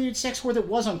with this weird sex horror that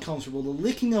was uncomfortable. The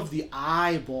licking of the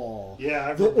eyeball.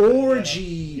 Yeah, the orgy.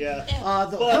 Yeah.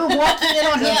 Her walking in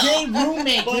on her gay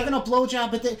roommate, giving a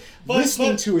blowjob, but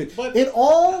listening to it. It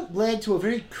all led to a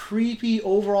very creepy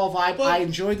overall vibe. I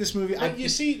enjoyed this movie.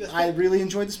 I really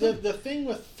enjoyed this movie. The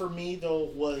thing for me, though,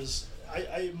 was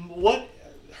what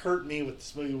hurt me with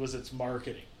this movie was its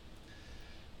marketing.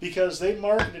 Because they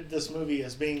marketed this movie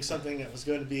as being something that was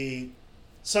going to be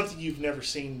something you've never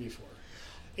seen before.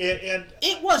 And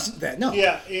it wasn't that, no.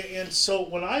 Yeah, and so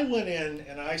when I went in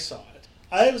and I saw it,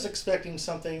 I was expecting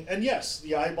something, and yes,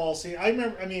 the eyeball scene,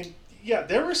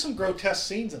 there were some grotesque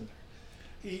scenes in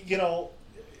there. You know,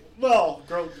 well,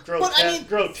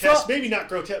 grotesque, maybe not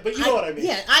grotesque, but you know what I mean.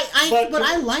 Yeah, but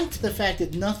I liked the fact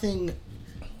that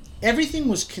everything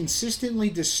was consistently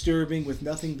disturbing with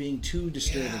nothing being too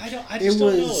disturbing. Yeah, I just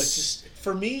don't know. It's just,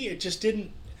 for me, it just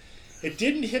didn't. It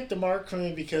didn't hit the mark for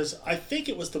me because I think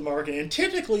it was the marketing. And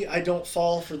typically, I don't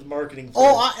fall for the marketing.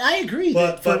 I agree.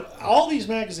 But all these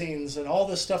magazines and all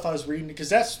this stuff I was reading, because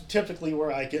that's typically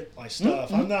where I get my stuff.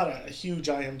 Mm-hmm. I'm not a huge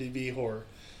IMDb whore.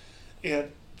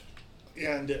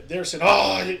 And they're saying,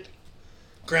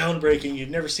 groundbreaking,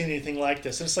 you've never seen anything like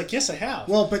this. And it's like, yes, I have.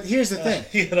 Well, but here's the thing.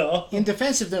 In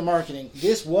defense of their marketing,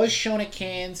 this was shown at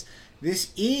Cannes.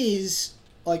 This is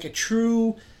like a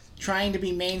true trying to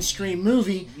be mainstream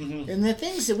movie, mm-hmm. and the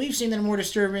things that we've seen that are more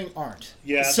disturbing aren't.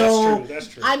 Yeah, that's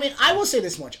true. I mean, I will say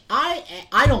this much: I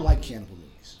don't like cannibal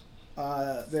movies.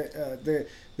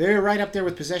 They're right up there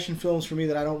with possession films for me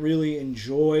that I don't really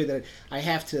enjoy. That I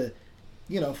have to,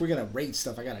 if we're gonna rate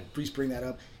stuff, I gotta at least bring that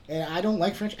up. And I don't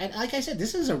like French. And like I said,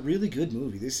 this is a really good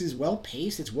movie. This is well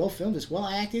paced. It's well filmed. It's well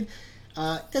acted.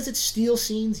 Does it steal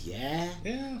scenes? Yeah.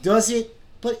 Does it?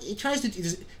 But it tries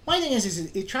to. My thing is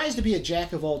it tries to be a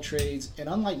jack of all trades, and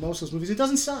unlike most of those movies, it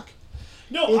doesn't suck.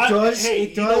 No, it does. Hey,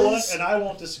 you know what? And I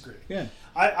won't disagree. Yeah.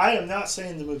 I am not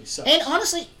saying the movie sucks. And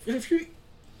honestly,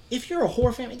 if you're a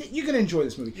horror fan, you're gonna enjoy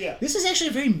this movie. Yeah. This is actually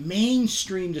a very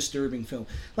mainstream, disturbing film.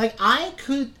 Like I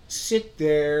could sit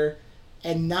there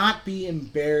and not be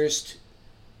embarrassed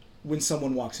when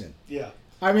someone walks in. Yeah.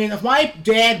 I mean, if my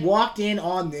dad walked in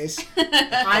on this,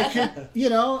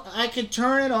 I could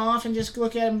turn it off and just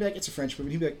look at him and be like, it's a French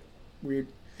movie. And he'd be like, weird.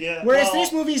 Yeah. Whereas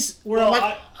there's movies where I'm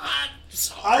like, I'm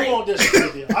sorry. I won't disagree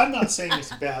with you. I'm not saying it's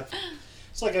a bad thing.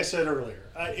 It's like I said earlier.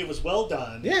 It was well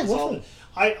done. Yeah, well done.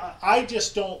 I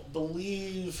just don't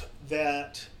believe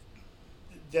that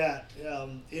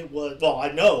it was... Well,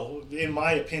 I know, in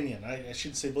my opinion, I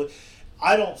shouldn't say believe.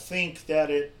 I don't think that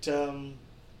it...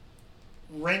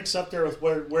 ranks up there with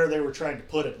where they were trying to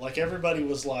put it. Like everybody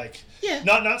was like, Yeah.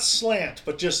 not slant,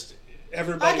 but just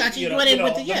everybody. I got you. You know, Went in you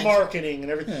know, with the marketing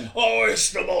and everything. Yeah. Oh,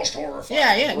 it's the most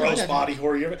horrifying, gross body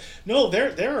horror you ever. No,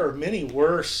 there are many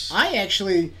worse. I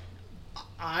actually,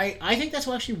 I think that's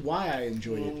actually why I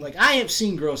enjoyed it. Like, I have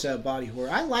seen gross out body horror.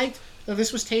 I liked that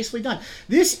this was tastefully done.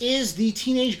 This is the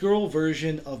teenage girl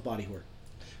version of body horror.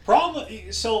 Problem.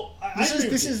 So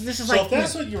This is so like, if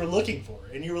that's what you were looking for,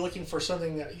 and you were looking for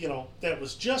something that that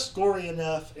was just gory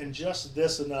enough and just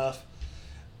this enough,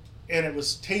 and it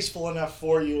was tasteful enough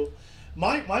for you.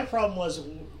 My problem was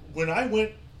when I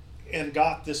went and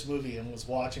got this movie and was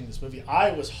watching this movie,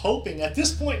 I was hoping at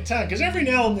this point in time, because every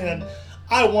now and then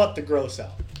I want the gross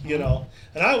out,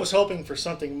 and I was hoping for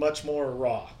something much more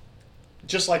raw,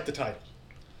 just like the title.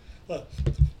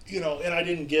 And I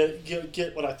didn't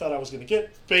get what I thought I was going to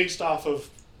get based off of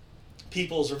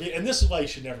people's review. And this is why you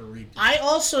should never read. I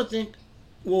also think,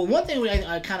 well, one thing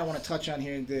I kind of want to touch on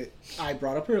here that I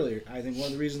brought up earlier. I think one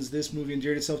of the reasons this movie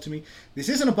endeared itself to me, this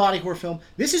isn't a body horror film.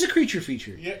 This is a creature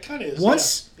feature. Yeah, it kind of is.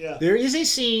 Once yeah. there is a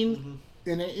scene,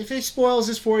 and if it spoils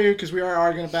this for you, because we are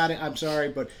arguing about it, I'm sorry,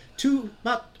 but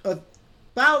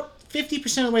about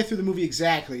 50% of the way through the movie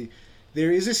exactly,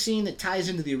 there is a scene that ties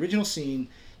into the original scene,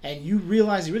 and you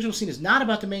realize the original scene is not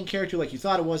about the main character like you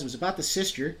thought it was about the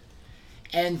sister,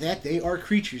 and that they are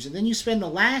creatures. And then you spend the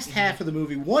last half of the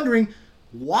movie wondering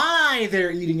why they're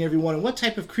eating everyone and what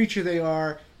type of creature they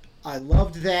are. I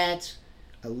loved that.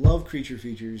 I love creature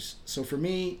features. So for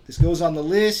me, this goes on the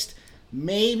list,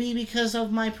 maybe because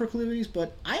of my proclivities,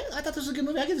 but I thought this was a good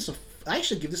movie. I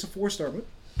actually give this a 4-star movie.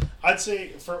 I'd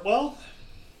say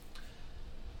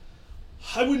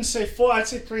I wouldn't say 4. I'd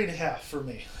say 3.5 for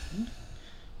me.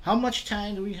 How much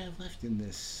time do we have left in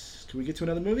this? Can we get to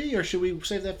another movie, or should we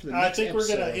save that for the next episode? I think we're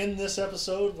gonna end this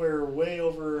episode. We're way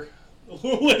over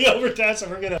time, so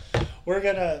we're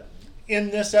gonna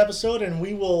end this episode, and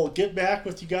we will get back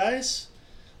with you guys.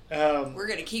 We're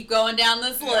gonna keep going down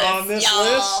this list on this y'all.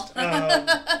 list, and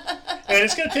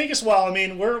it's gonna take us a while. I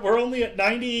mean, we're only at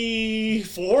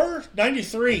 94,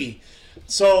 93,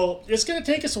 so it's gonna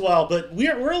take us a while. But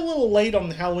we're a little late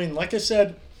on Halloween. Like I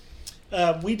said.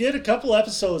 We did a couple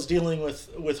episodes dealing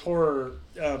with horror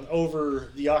over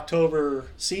the October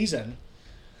season.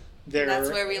 That's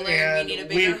where we learned we need a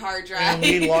bigger hard drive.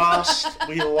 And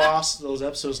we lost those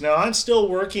episodes. Now I'm still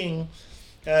working.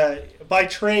 By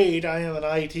trade, I am an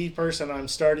IT person. I'm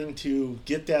starting to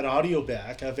get that audio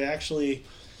back. I've actually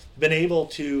been able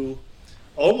to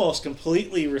almost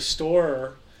completely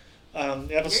restore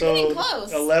episode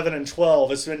 11 and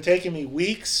 12. It's been taking me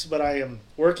weeks, but I am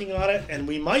working on it, and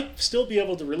we might still be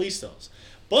able to release those.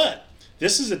 But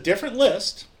this is a different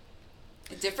list.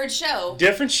 A different show.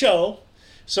 Different show.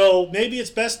 So maybe it's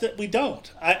best that we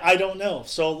don't. I don't know.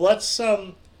 So let's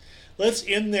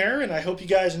end there, and I hope you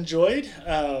guys enjoyed.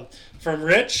 From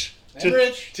Rich to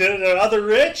the other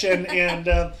Rich,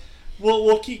 and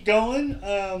we'll keep going.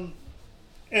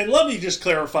 And let me just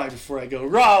clarify before I go.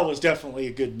 Raw was definitely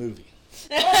a good movie.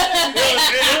 It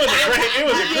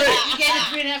was a great. You gave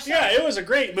it 3.5 stars. Yeah, it was a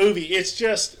great movie. It's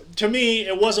just, to me,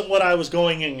 it wasn't what I was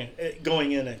going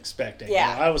in expecting.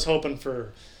 Yeah. I was hoping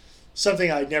for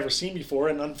something I'd never seen before,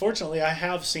 and unfortunately, I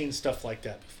have seen stuff like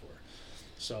that before.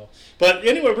 So, but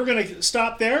anyway, we're going to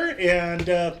stop there, and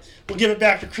we'll give it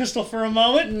back to Crystal for a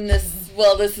moment.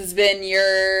 This has been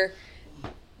your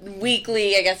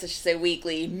weekly, I guess I should say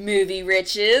weekly, Movie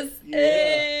Riches. Yeah.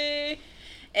 Hey.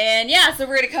 And yeah, so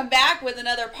we're going to come back with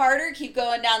another parter, keep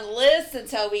going down the list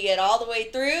until we get all the way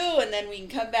through, and then we can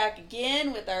come back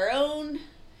again with our own,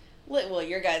 well,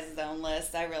 your guys' own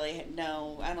list. I really I don't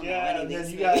know any of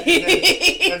these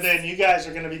movies. And then you guys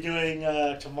are going to be doing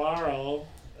tomorrow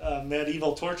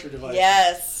Medieval Torture Devices.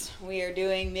 Yes, we are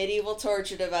doing Medieval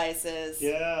Torture Devices.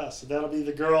 Yeah, so that'll be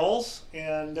the girls,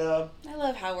 and I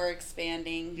love how we're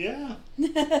expanding. Yeah.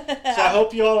 So I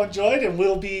hope you all enjoyed, and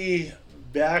we'll be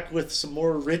back with some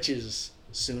more riches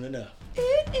soon enough.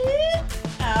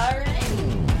 All right.